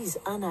 These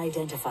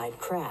unidentified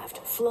craft,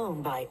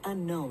 flown by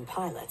unknown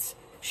pilots,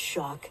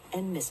 shock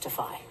and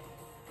mystify.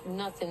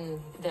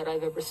 Nothing that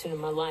I've ever seen in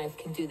my life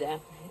can do that,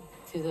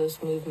 do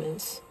those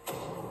movements.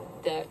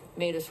 That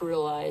made us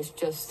realize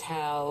just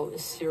how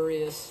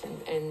serious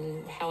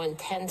and how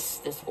intense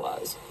this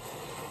was.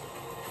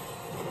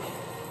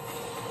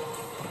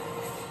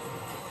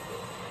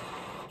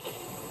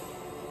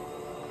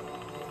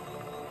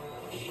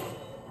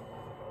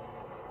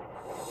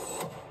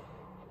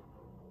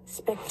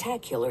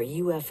 Spectacular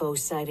UFO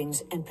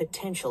sightings and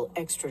potential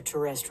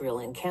extraterrestrial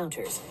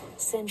encounters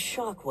send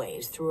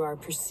shockwaves through our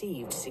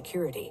perceived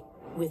security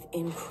with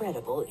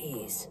incredible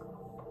ease.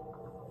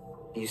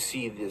 You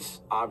see this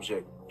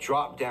object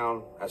drop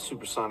down at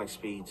supersonic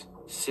speeds,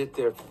 sit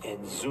there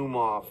and zoom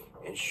off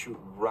and shoot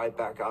right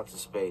back out to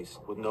space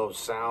with no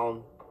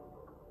sound,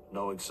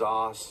 no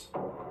exhaust.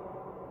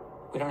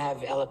 We don't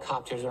have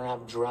helicopters, we don't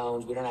have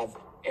drones, we don't have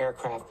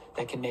aircraft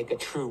that can make a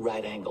true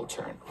right-angle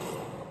turn.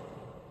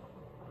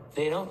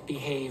 They don't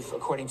behave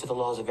according to the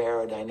laws of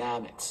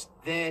aerodynamics.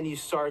 Then you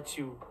start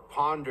to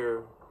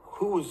ponder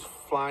who was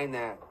flying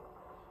that?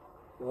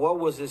 What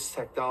was this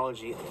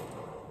technology?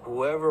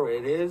 Whoever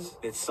it is,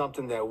 it's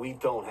something that we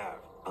don't have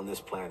on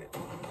this planet.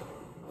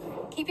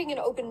 Keeping an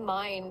open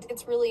mind,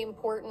 it's really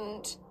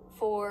important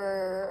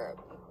for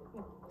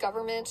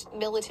government,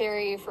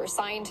 military, for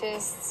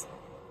scientists.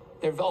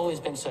 There have always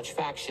been such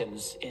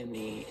factions in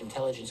the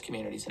intelligence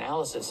community's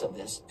analysis of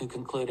this who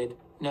concluded,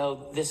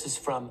 no, this is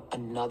from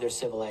another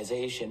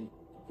civilization,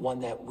 one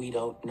that we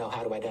don't know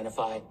how to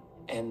identify.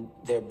 And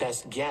their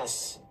best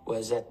guess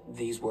was that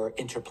these were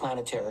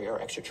interplanetary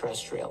or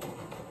extraterrestrial.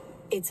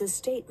 It's a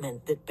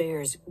statement that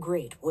bears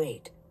great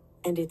weight,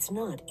 and it's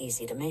not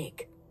easy to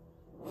make.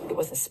 It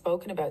wasn't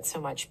spoken about so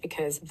much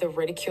because the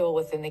ridicule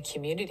within the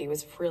community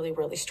was really,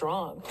 really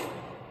strong.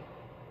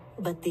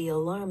 But the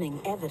alarming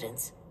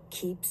evidence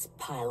keeps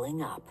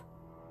piling up.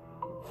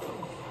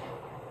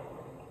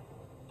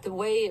 The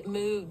way it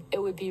moved,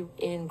 it would be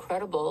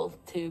incredible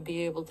to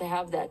be able to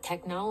have that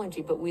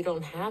technology, but we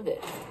don't have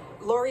it.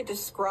 Lori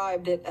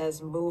described it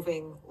as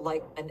moving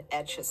like an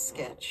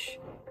Etch-a-Sketch.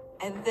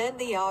 And then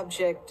the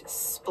object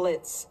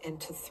splits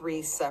into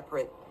three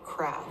separate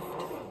craft.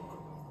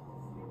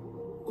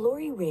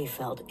 Lori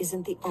Rehfeldt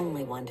isn't the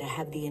only one to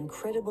have the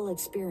incredible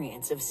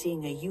experience of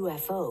seeing a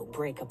UFO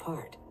break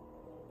apart.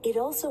 It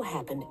also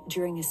happened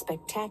during a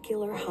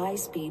spectacular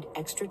high-speed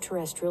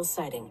extraterrestrial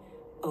sighting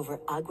over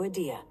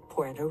Aguadilla,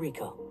 Puerto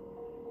Rico.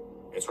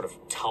 It sort of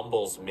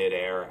tumbles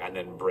midair and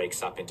then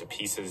breaks up into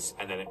pieces,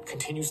 and then it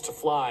continues to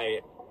fly.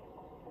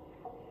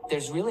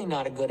 There's really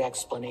not a good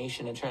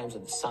explanation in terms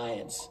of the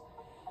science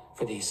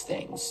for these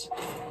things.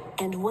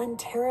 And one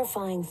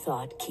terrifying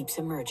thought keeps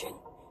emerging.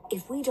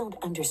 If we don't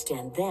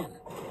understand them,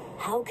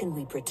 how can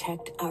we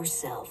protect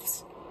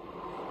ourselves?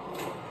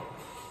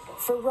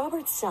 For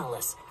Robert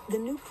Salas, the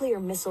nuclear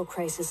missile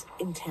crisis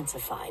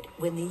intensified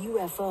when the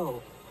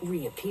UFO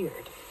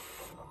reappeared.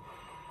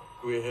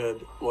 We had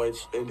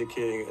lights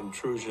indicating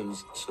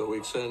intrusions, so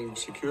we send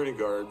security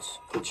guards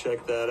to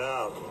check that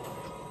out.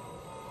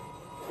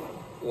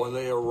 When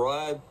they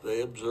arrived,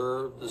 they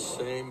observed the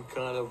same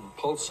kind of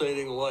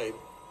pulsating light.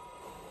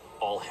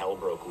 All hell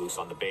broke loose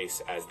on the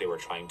base as they were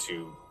trying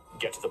to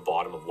get to the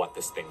bottom of what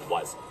this thing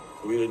was.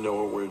 We didn't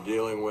know what we were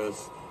dealing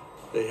with.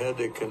 They had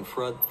to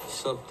confront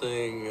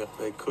something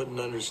they couldn't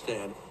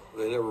understand.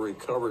 They never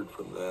recovered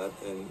from that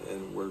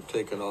and were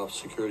taken off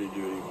security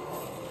duty.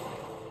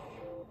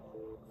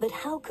 But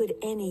how could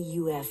any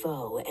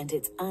UFO and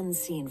its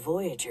unseen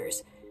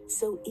voyagers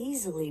so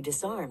easily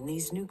disarm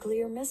these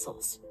nuclear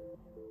missiles?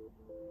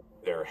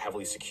 They're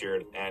heavily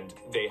secured, and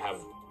they have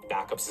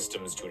backup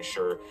systems to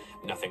ensure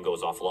nothing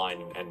goes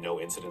offline and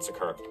no incidents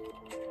occur.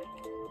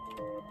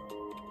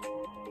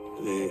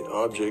 The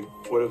object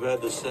would have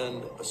had to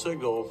send a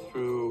signal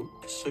through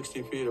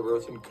 60 feet of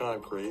earth and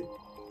concrete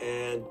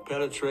and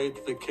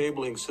penetrate the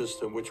cabling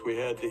system, which we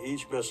had to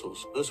each missile.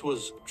 This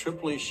was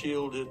triply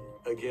shielded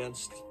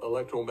against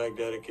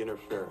electromagnetic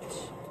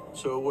interference.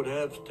 So it would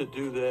have to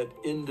do that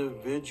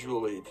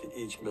individually to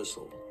each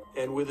missile,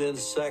 and within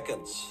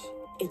seconds.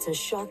 It's a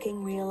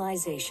shocking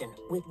realization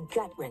with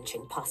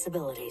gut-wrenching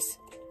possibilities.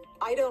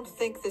 I don't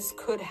think this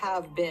could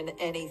have been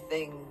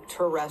anything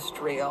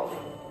terrestrial.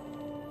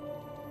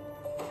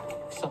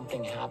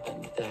 Something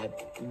happened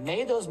that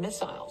made those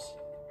missiles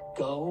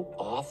go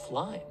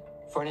offline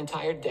for an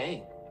entire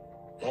day.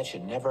 That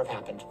should never have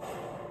happened.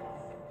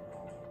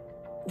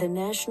 The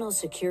national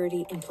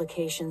security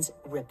implications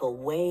ripple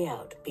way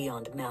out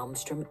beyond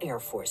Malmstrom Air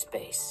Force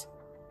Base.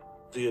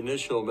 The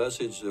initial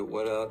message that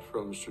went out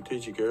from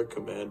Strategic Air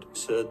Command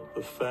said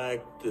the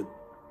fact that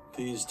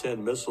these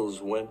 10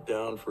 missiles went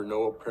down for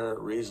no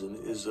apparent reason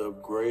is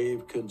of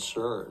grave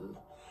concern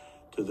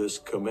to this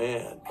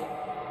command.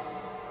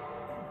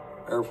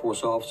 Air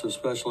Force Office of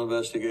Special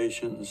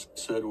Investigations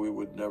said we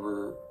would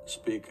never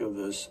speak of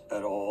this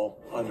at all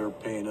under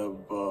pain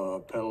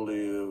of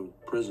penalty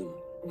of prison.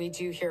 We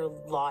do hear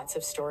lots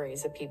of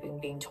stories of people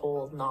being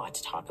told not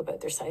to talk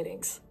about their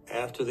sightings.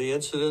 After the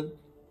incident,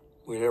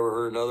 we never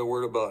heard another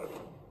word about it.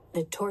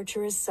 The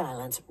torturous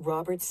silence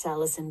Robert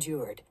Salas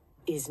endured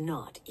is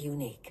not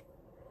unique.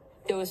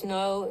 There was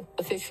no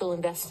official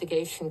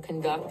investigation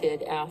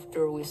conducted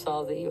after we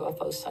saw the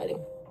UFO sighting.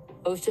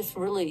 It was just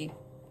really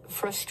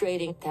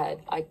frustrating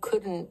that I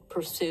couldn't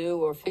pursue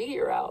or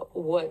figure out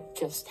what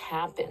just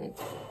happened.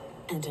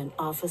 And an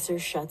officer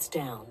shuts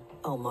down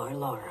Omar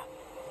Lara.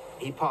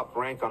 He popped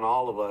rank on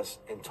all of us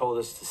and told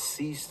us to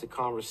cease the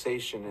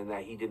conversation and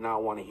that he did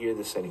not want to hear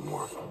this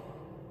anymore.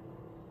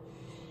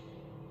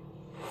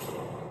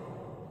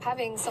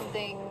 Having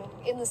something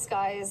in the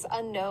skies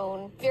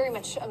unknown, very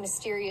much a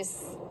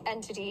mysterious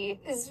entity,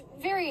 is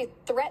very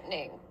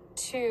threatening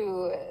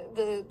to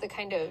the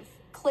kind of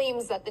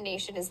claims that the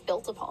nation is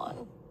built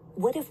upon.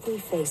 What if we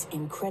face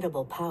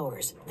incredible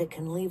powers that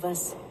can leave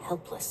us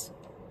helpless?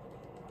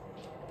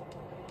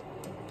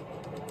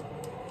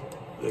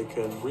 They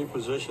can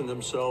reposition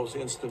themselves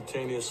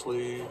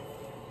instantaneously.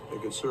 They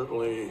could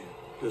certainly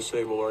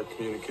disable our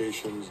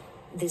communications.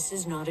 This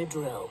is not a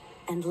drill,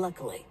 and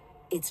luckily,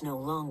 it's no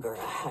longer a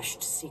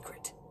hushed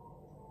secret.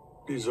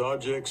 These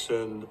objects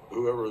and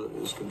whoever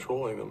is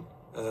controlling them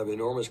have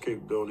enormous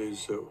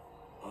capabilities that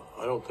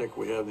I don't think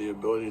we have the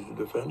ability to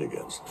defend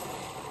against.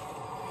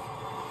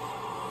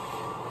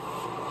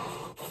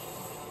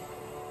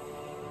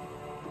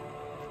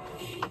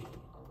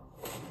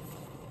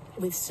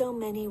 With so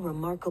many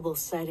remarkable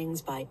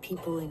sightings by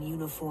people in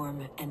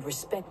uniform and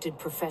respected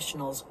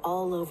professionals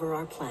all over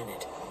our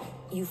planet,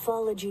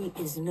 ufology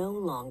is no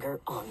longer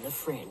on the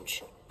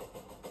fringe.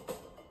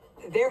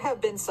 There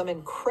have been some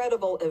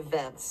incredible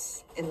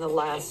events in the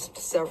last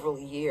several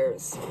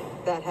years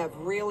that have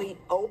really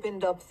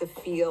opened up the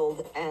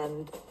field,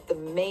 and the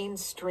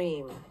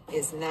mainstream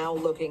is now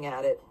looking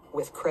at it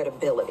with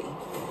credibility.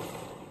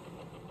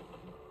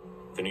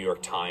 The New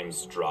York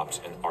Times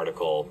dropped an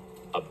article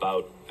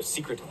about a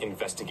secret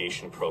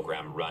investigation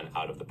program run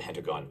out of the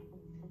Pentagon.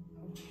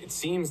 It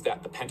seems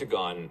that the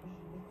Pentagon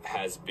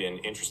has been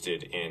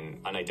interested in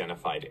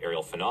unidentified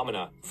aerial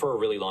phenomena for a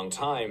really long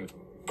time.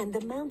 And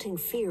the mounting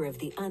fear of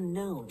the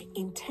unknown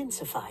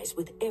intensifies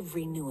with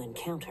every new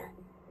encounter.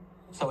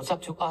 So it's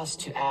up to us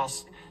to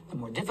ask the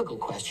more difficult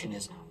question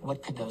is,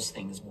 what could those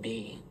things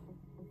be?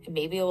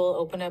 Maybe it will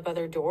open up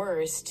other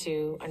doors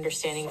to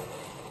understanding.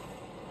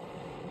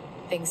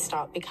 things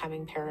stop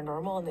becoming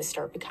paranormal and they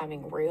start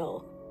becoming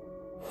real.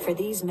 For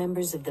these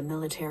members of the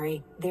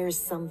military, there's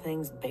some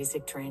things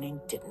basic training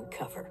didn't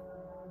cover.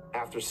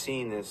 After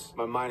seeing this,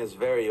 my mind is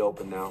very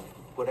open now.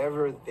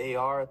 Whatever they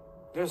are,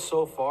 they're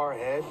so far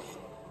ahead.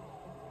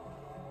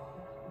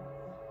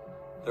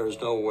 There's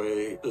no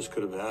way this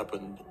could have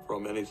happened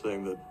from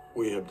anything that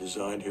we have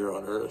designed here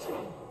on Earth.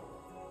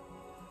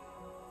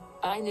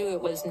 I knew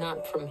it was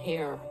not from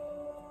here.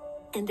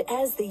 And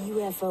as the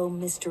UFO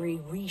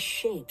mystery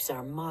reshapes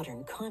our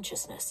modern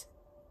consciousness,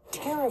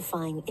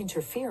 terrifying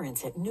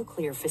interference at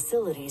nuclear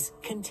facilities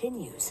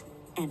continues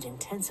and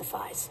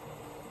intensifies.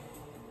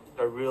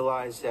 I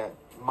realized that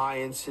my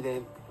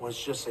incident was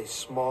just a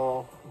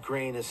small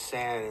grain of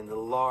sand in the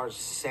large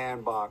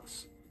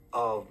sandbox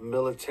of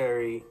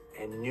military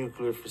and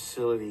nuclear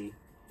facility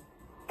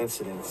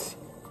incidents.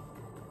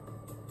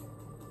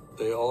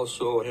 They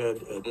also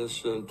had an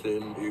incident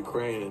in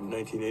Ukraine in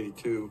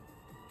 1982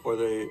 where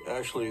they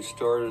actually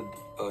started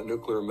a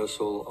nuclear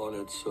missile on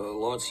its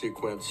launch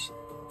sequence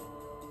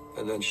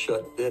and then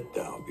shut it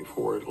down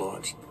before it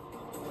launched.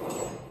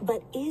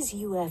 But is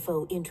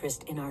UFO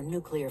interest in our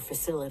nuclear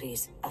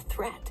facilities a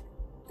threat?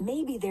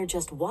 Maybe they're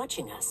just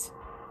watching us,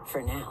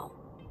 for now.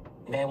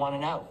 They want to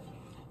know,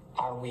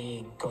 are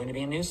we going to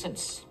be a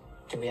nuisance?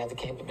 Do we have the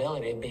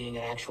capability of being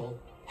an actual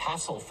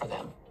hassle for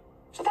them?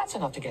 So that's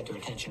enough to get their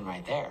attention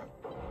right there.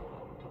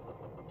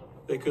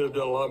 They could have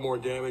done a lot more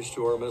damage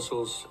to our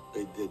missiles.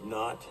 They did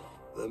not.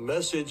 The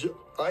message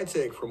I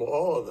take from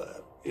all of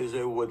that is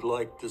they would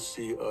like to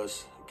see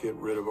us get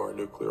rid of our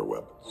nuclear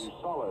weapons.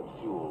 Solid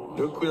fuel.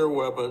 Nuclear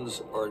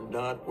weapons are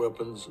not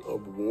weapons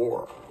of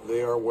war.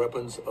 They are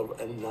weapons of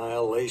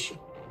annihilation.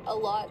 A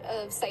lot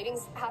of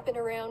sightings happen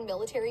around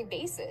military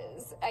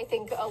bases. I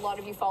think a lot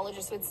of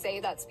ufologists would say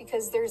that's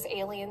because there's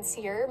aliens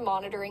here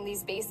monitoring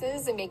these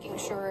bases and making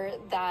sure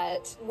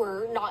that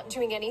we're not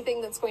doing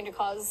anything that's going to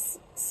cause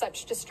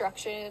such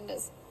destruction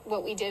as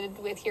what we did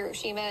with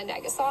Hiroshima and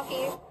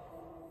Nagasaki.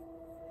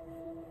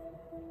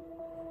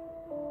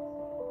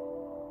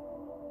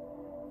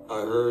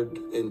 I heard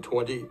in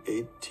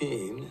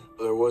 2018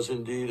 there was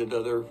indeed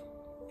another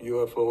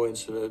UFO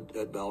incident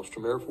at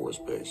Malmstrom Air Force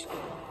Base.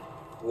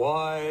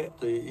 Why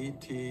the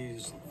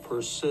ETs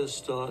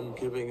persist on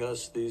giving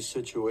us these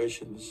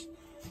situations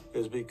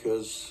is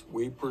because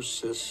we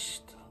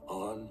persist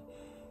on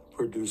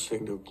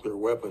producing nuclear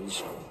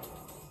weapons.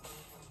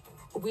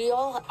 We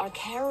all are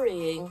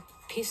carrying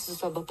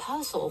pieces of a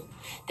puzzle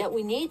that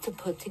we need to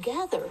put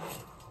together.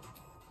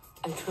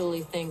 I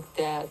truly think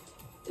that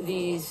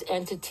these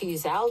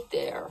entities out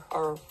there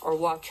are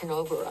watching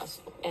over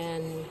us.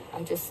 And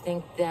I just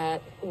think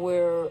that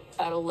we're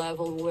at a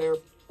level where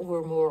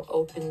we're more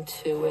open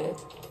to it.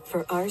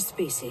 For our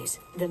species,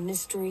 the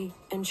mystery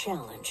and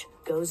challenge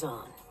goes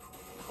on.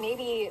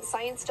 Maybe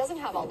science doesn't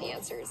have all the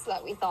answers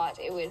that we thought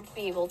it would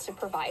be able to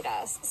provide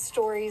us.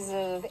 Stories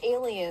of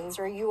aliens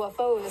or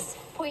UFOs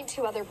point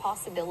to other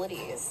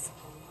possibilities.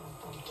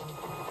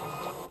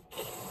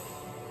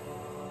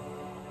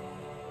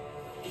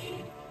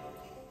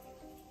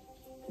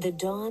 The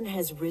dawn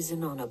has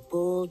risen on a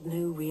bold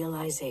new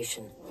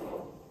realization.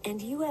 And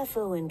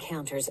UFO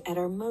encounters at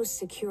our most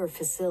secure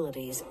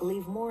facilities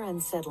leave more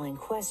unsettling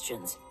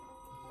questions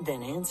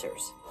than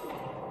answers.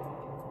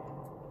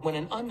 When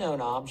an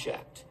unknown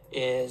object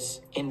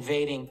is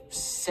invading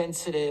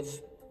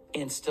sensitive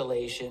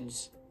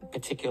installations,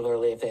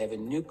 particularly if they have a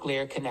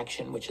nuclear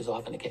connection, which is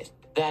often the case,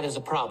 that is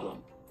a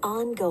problem.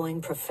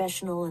 Ongoing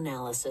professional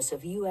analysis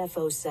of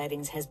UFO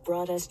sightings has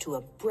brought us to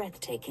a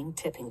breathtaking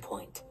tipping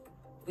point.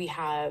 We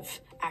have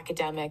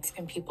academics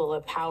and people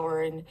of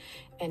power and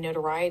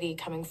notoriety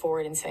coming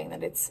forward and saying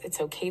that it's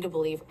okay to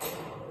believe.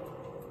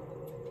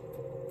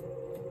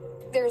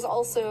 There's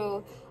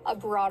also a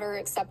broader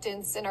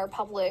acceptance in our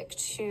public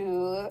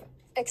to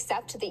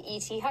accept the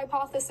ET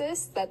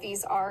hypothesis, that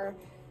these are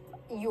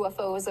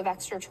UFOs of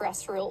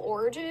extraterrestrial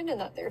origin and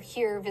that they're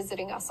here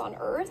visiting us on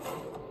Earth.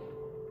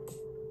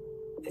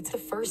 It's the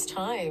first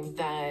time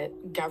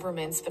that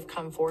governments have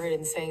come forward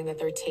and saying that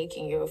they're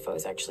taking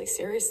UFOs actually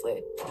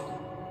seriously.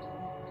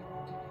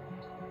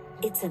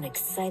 It's an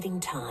exciting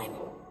time,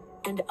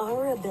 and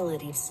our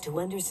abilities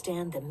to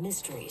understand the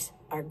mysteries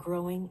are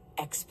growing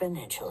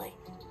exponentially.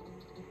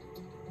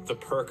 The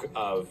perk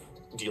of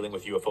dealing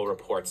with UFO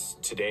reports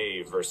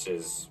today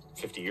versus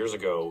 50 years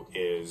ago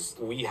is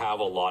we have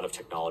a lot of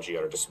technology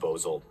at our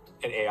disposal.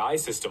 An AI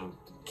system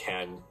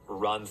can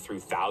run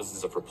through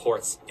thousands of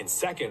reports in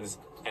seconds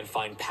and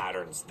find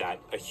patterns that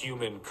a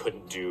human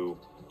couldn't do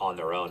on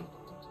their own.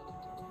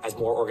 As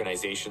more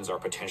organizations are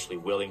potentially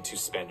willing to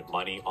spend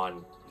money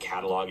on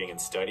cataloging and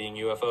studying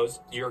UFOs,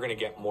 you're going to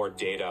get more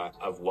data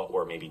of what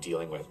we're maybe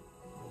dealing with.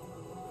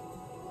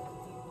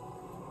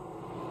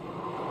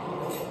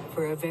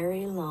 For a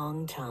very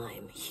long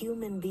time,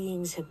 human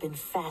beings have been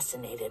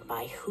fascinated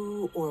by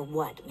who or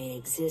what may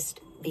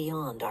exist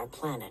beyond our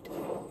planet.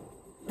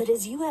 But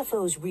as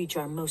UFOs reach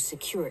our most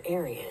secure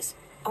areas,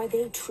 are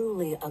they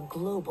truly a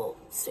global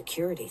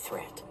security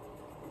threat?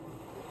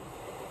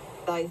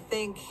 I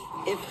think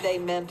if they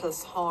meant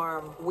us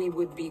harm, we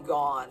would be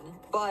gone.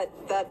 But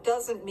that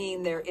doesn't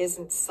mean there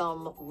isn't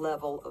some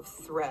level of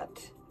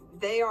threat.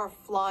 They are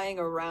flying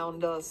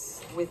around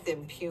us with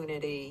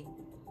impunity.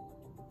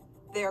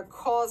 They're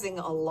causing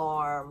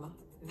alarm.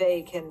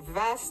 They can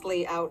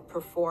vastly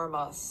outperform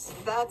us.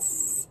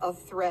 That's a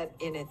threat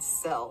in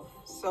itself.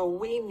 So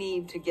we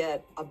need to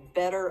get a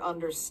better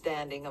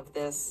understanding of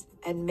this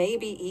and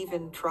maybe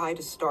even try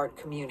to start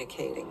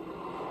communicating.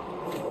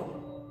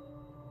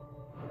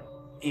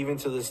 Even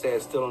to this day, I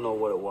still don't know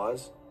what it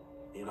was.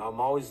 You know, I'm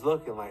always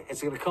looking like,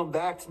 is it going to come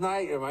back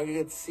tonight? Am I going to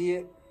get to see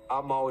it?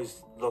 I'm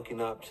always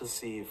looking up to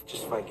see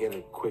if I get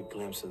a quick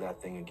glimpse of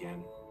that thing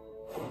again.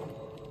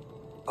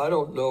 I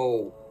don't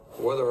know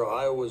whether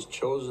I was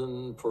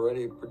chosen for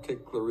any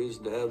particular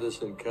reason to have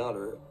this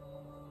encounter,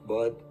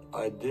 but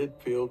I did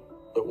feel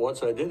that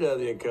once I did have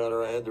the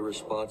encounter, I had the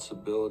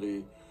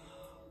responsibility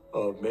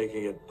of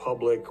making it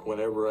public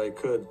whenever I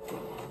could.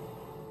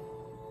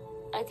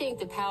 I think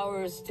the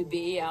powers to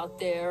be out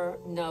there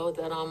know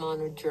that I'm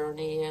on a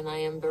journey and I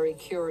am very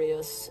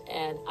curious,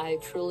 and I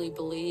truly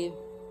believe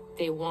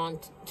they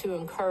want to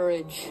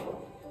encourage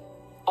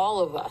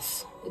all of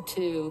us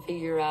to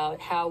figure out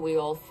how we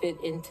all fit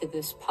into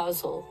this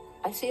puzzle.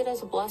 I see it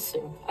as a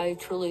blessing. I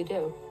truly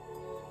do.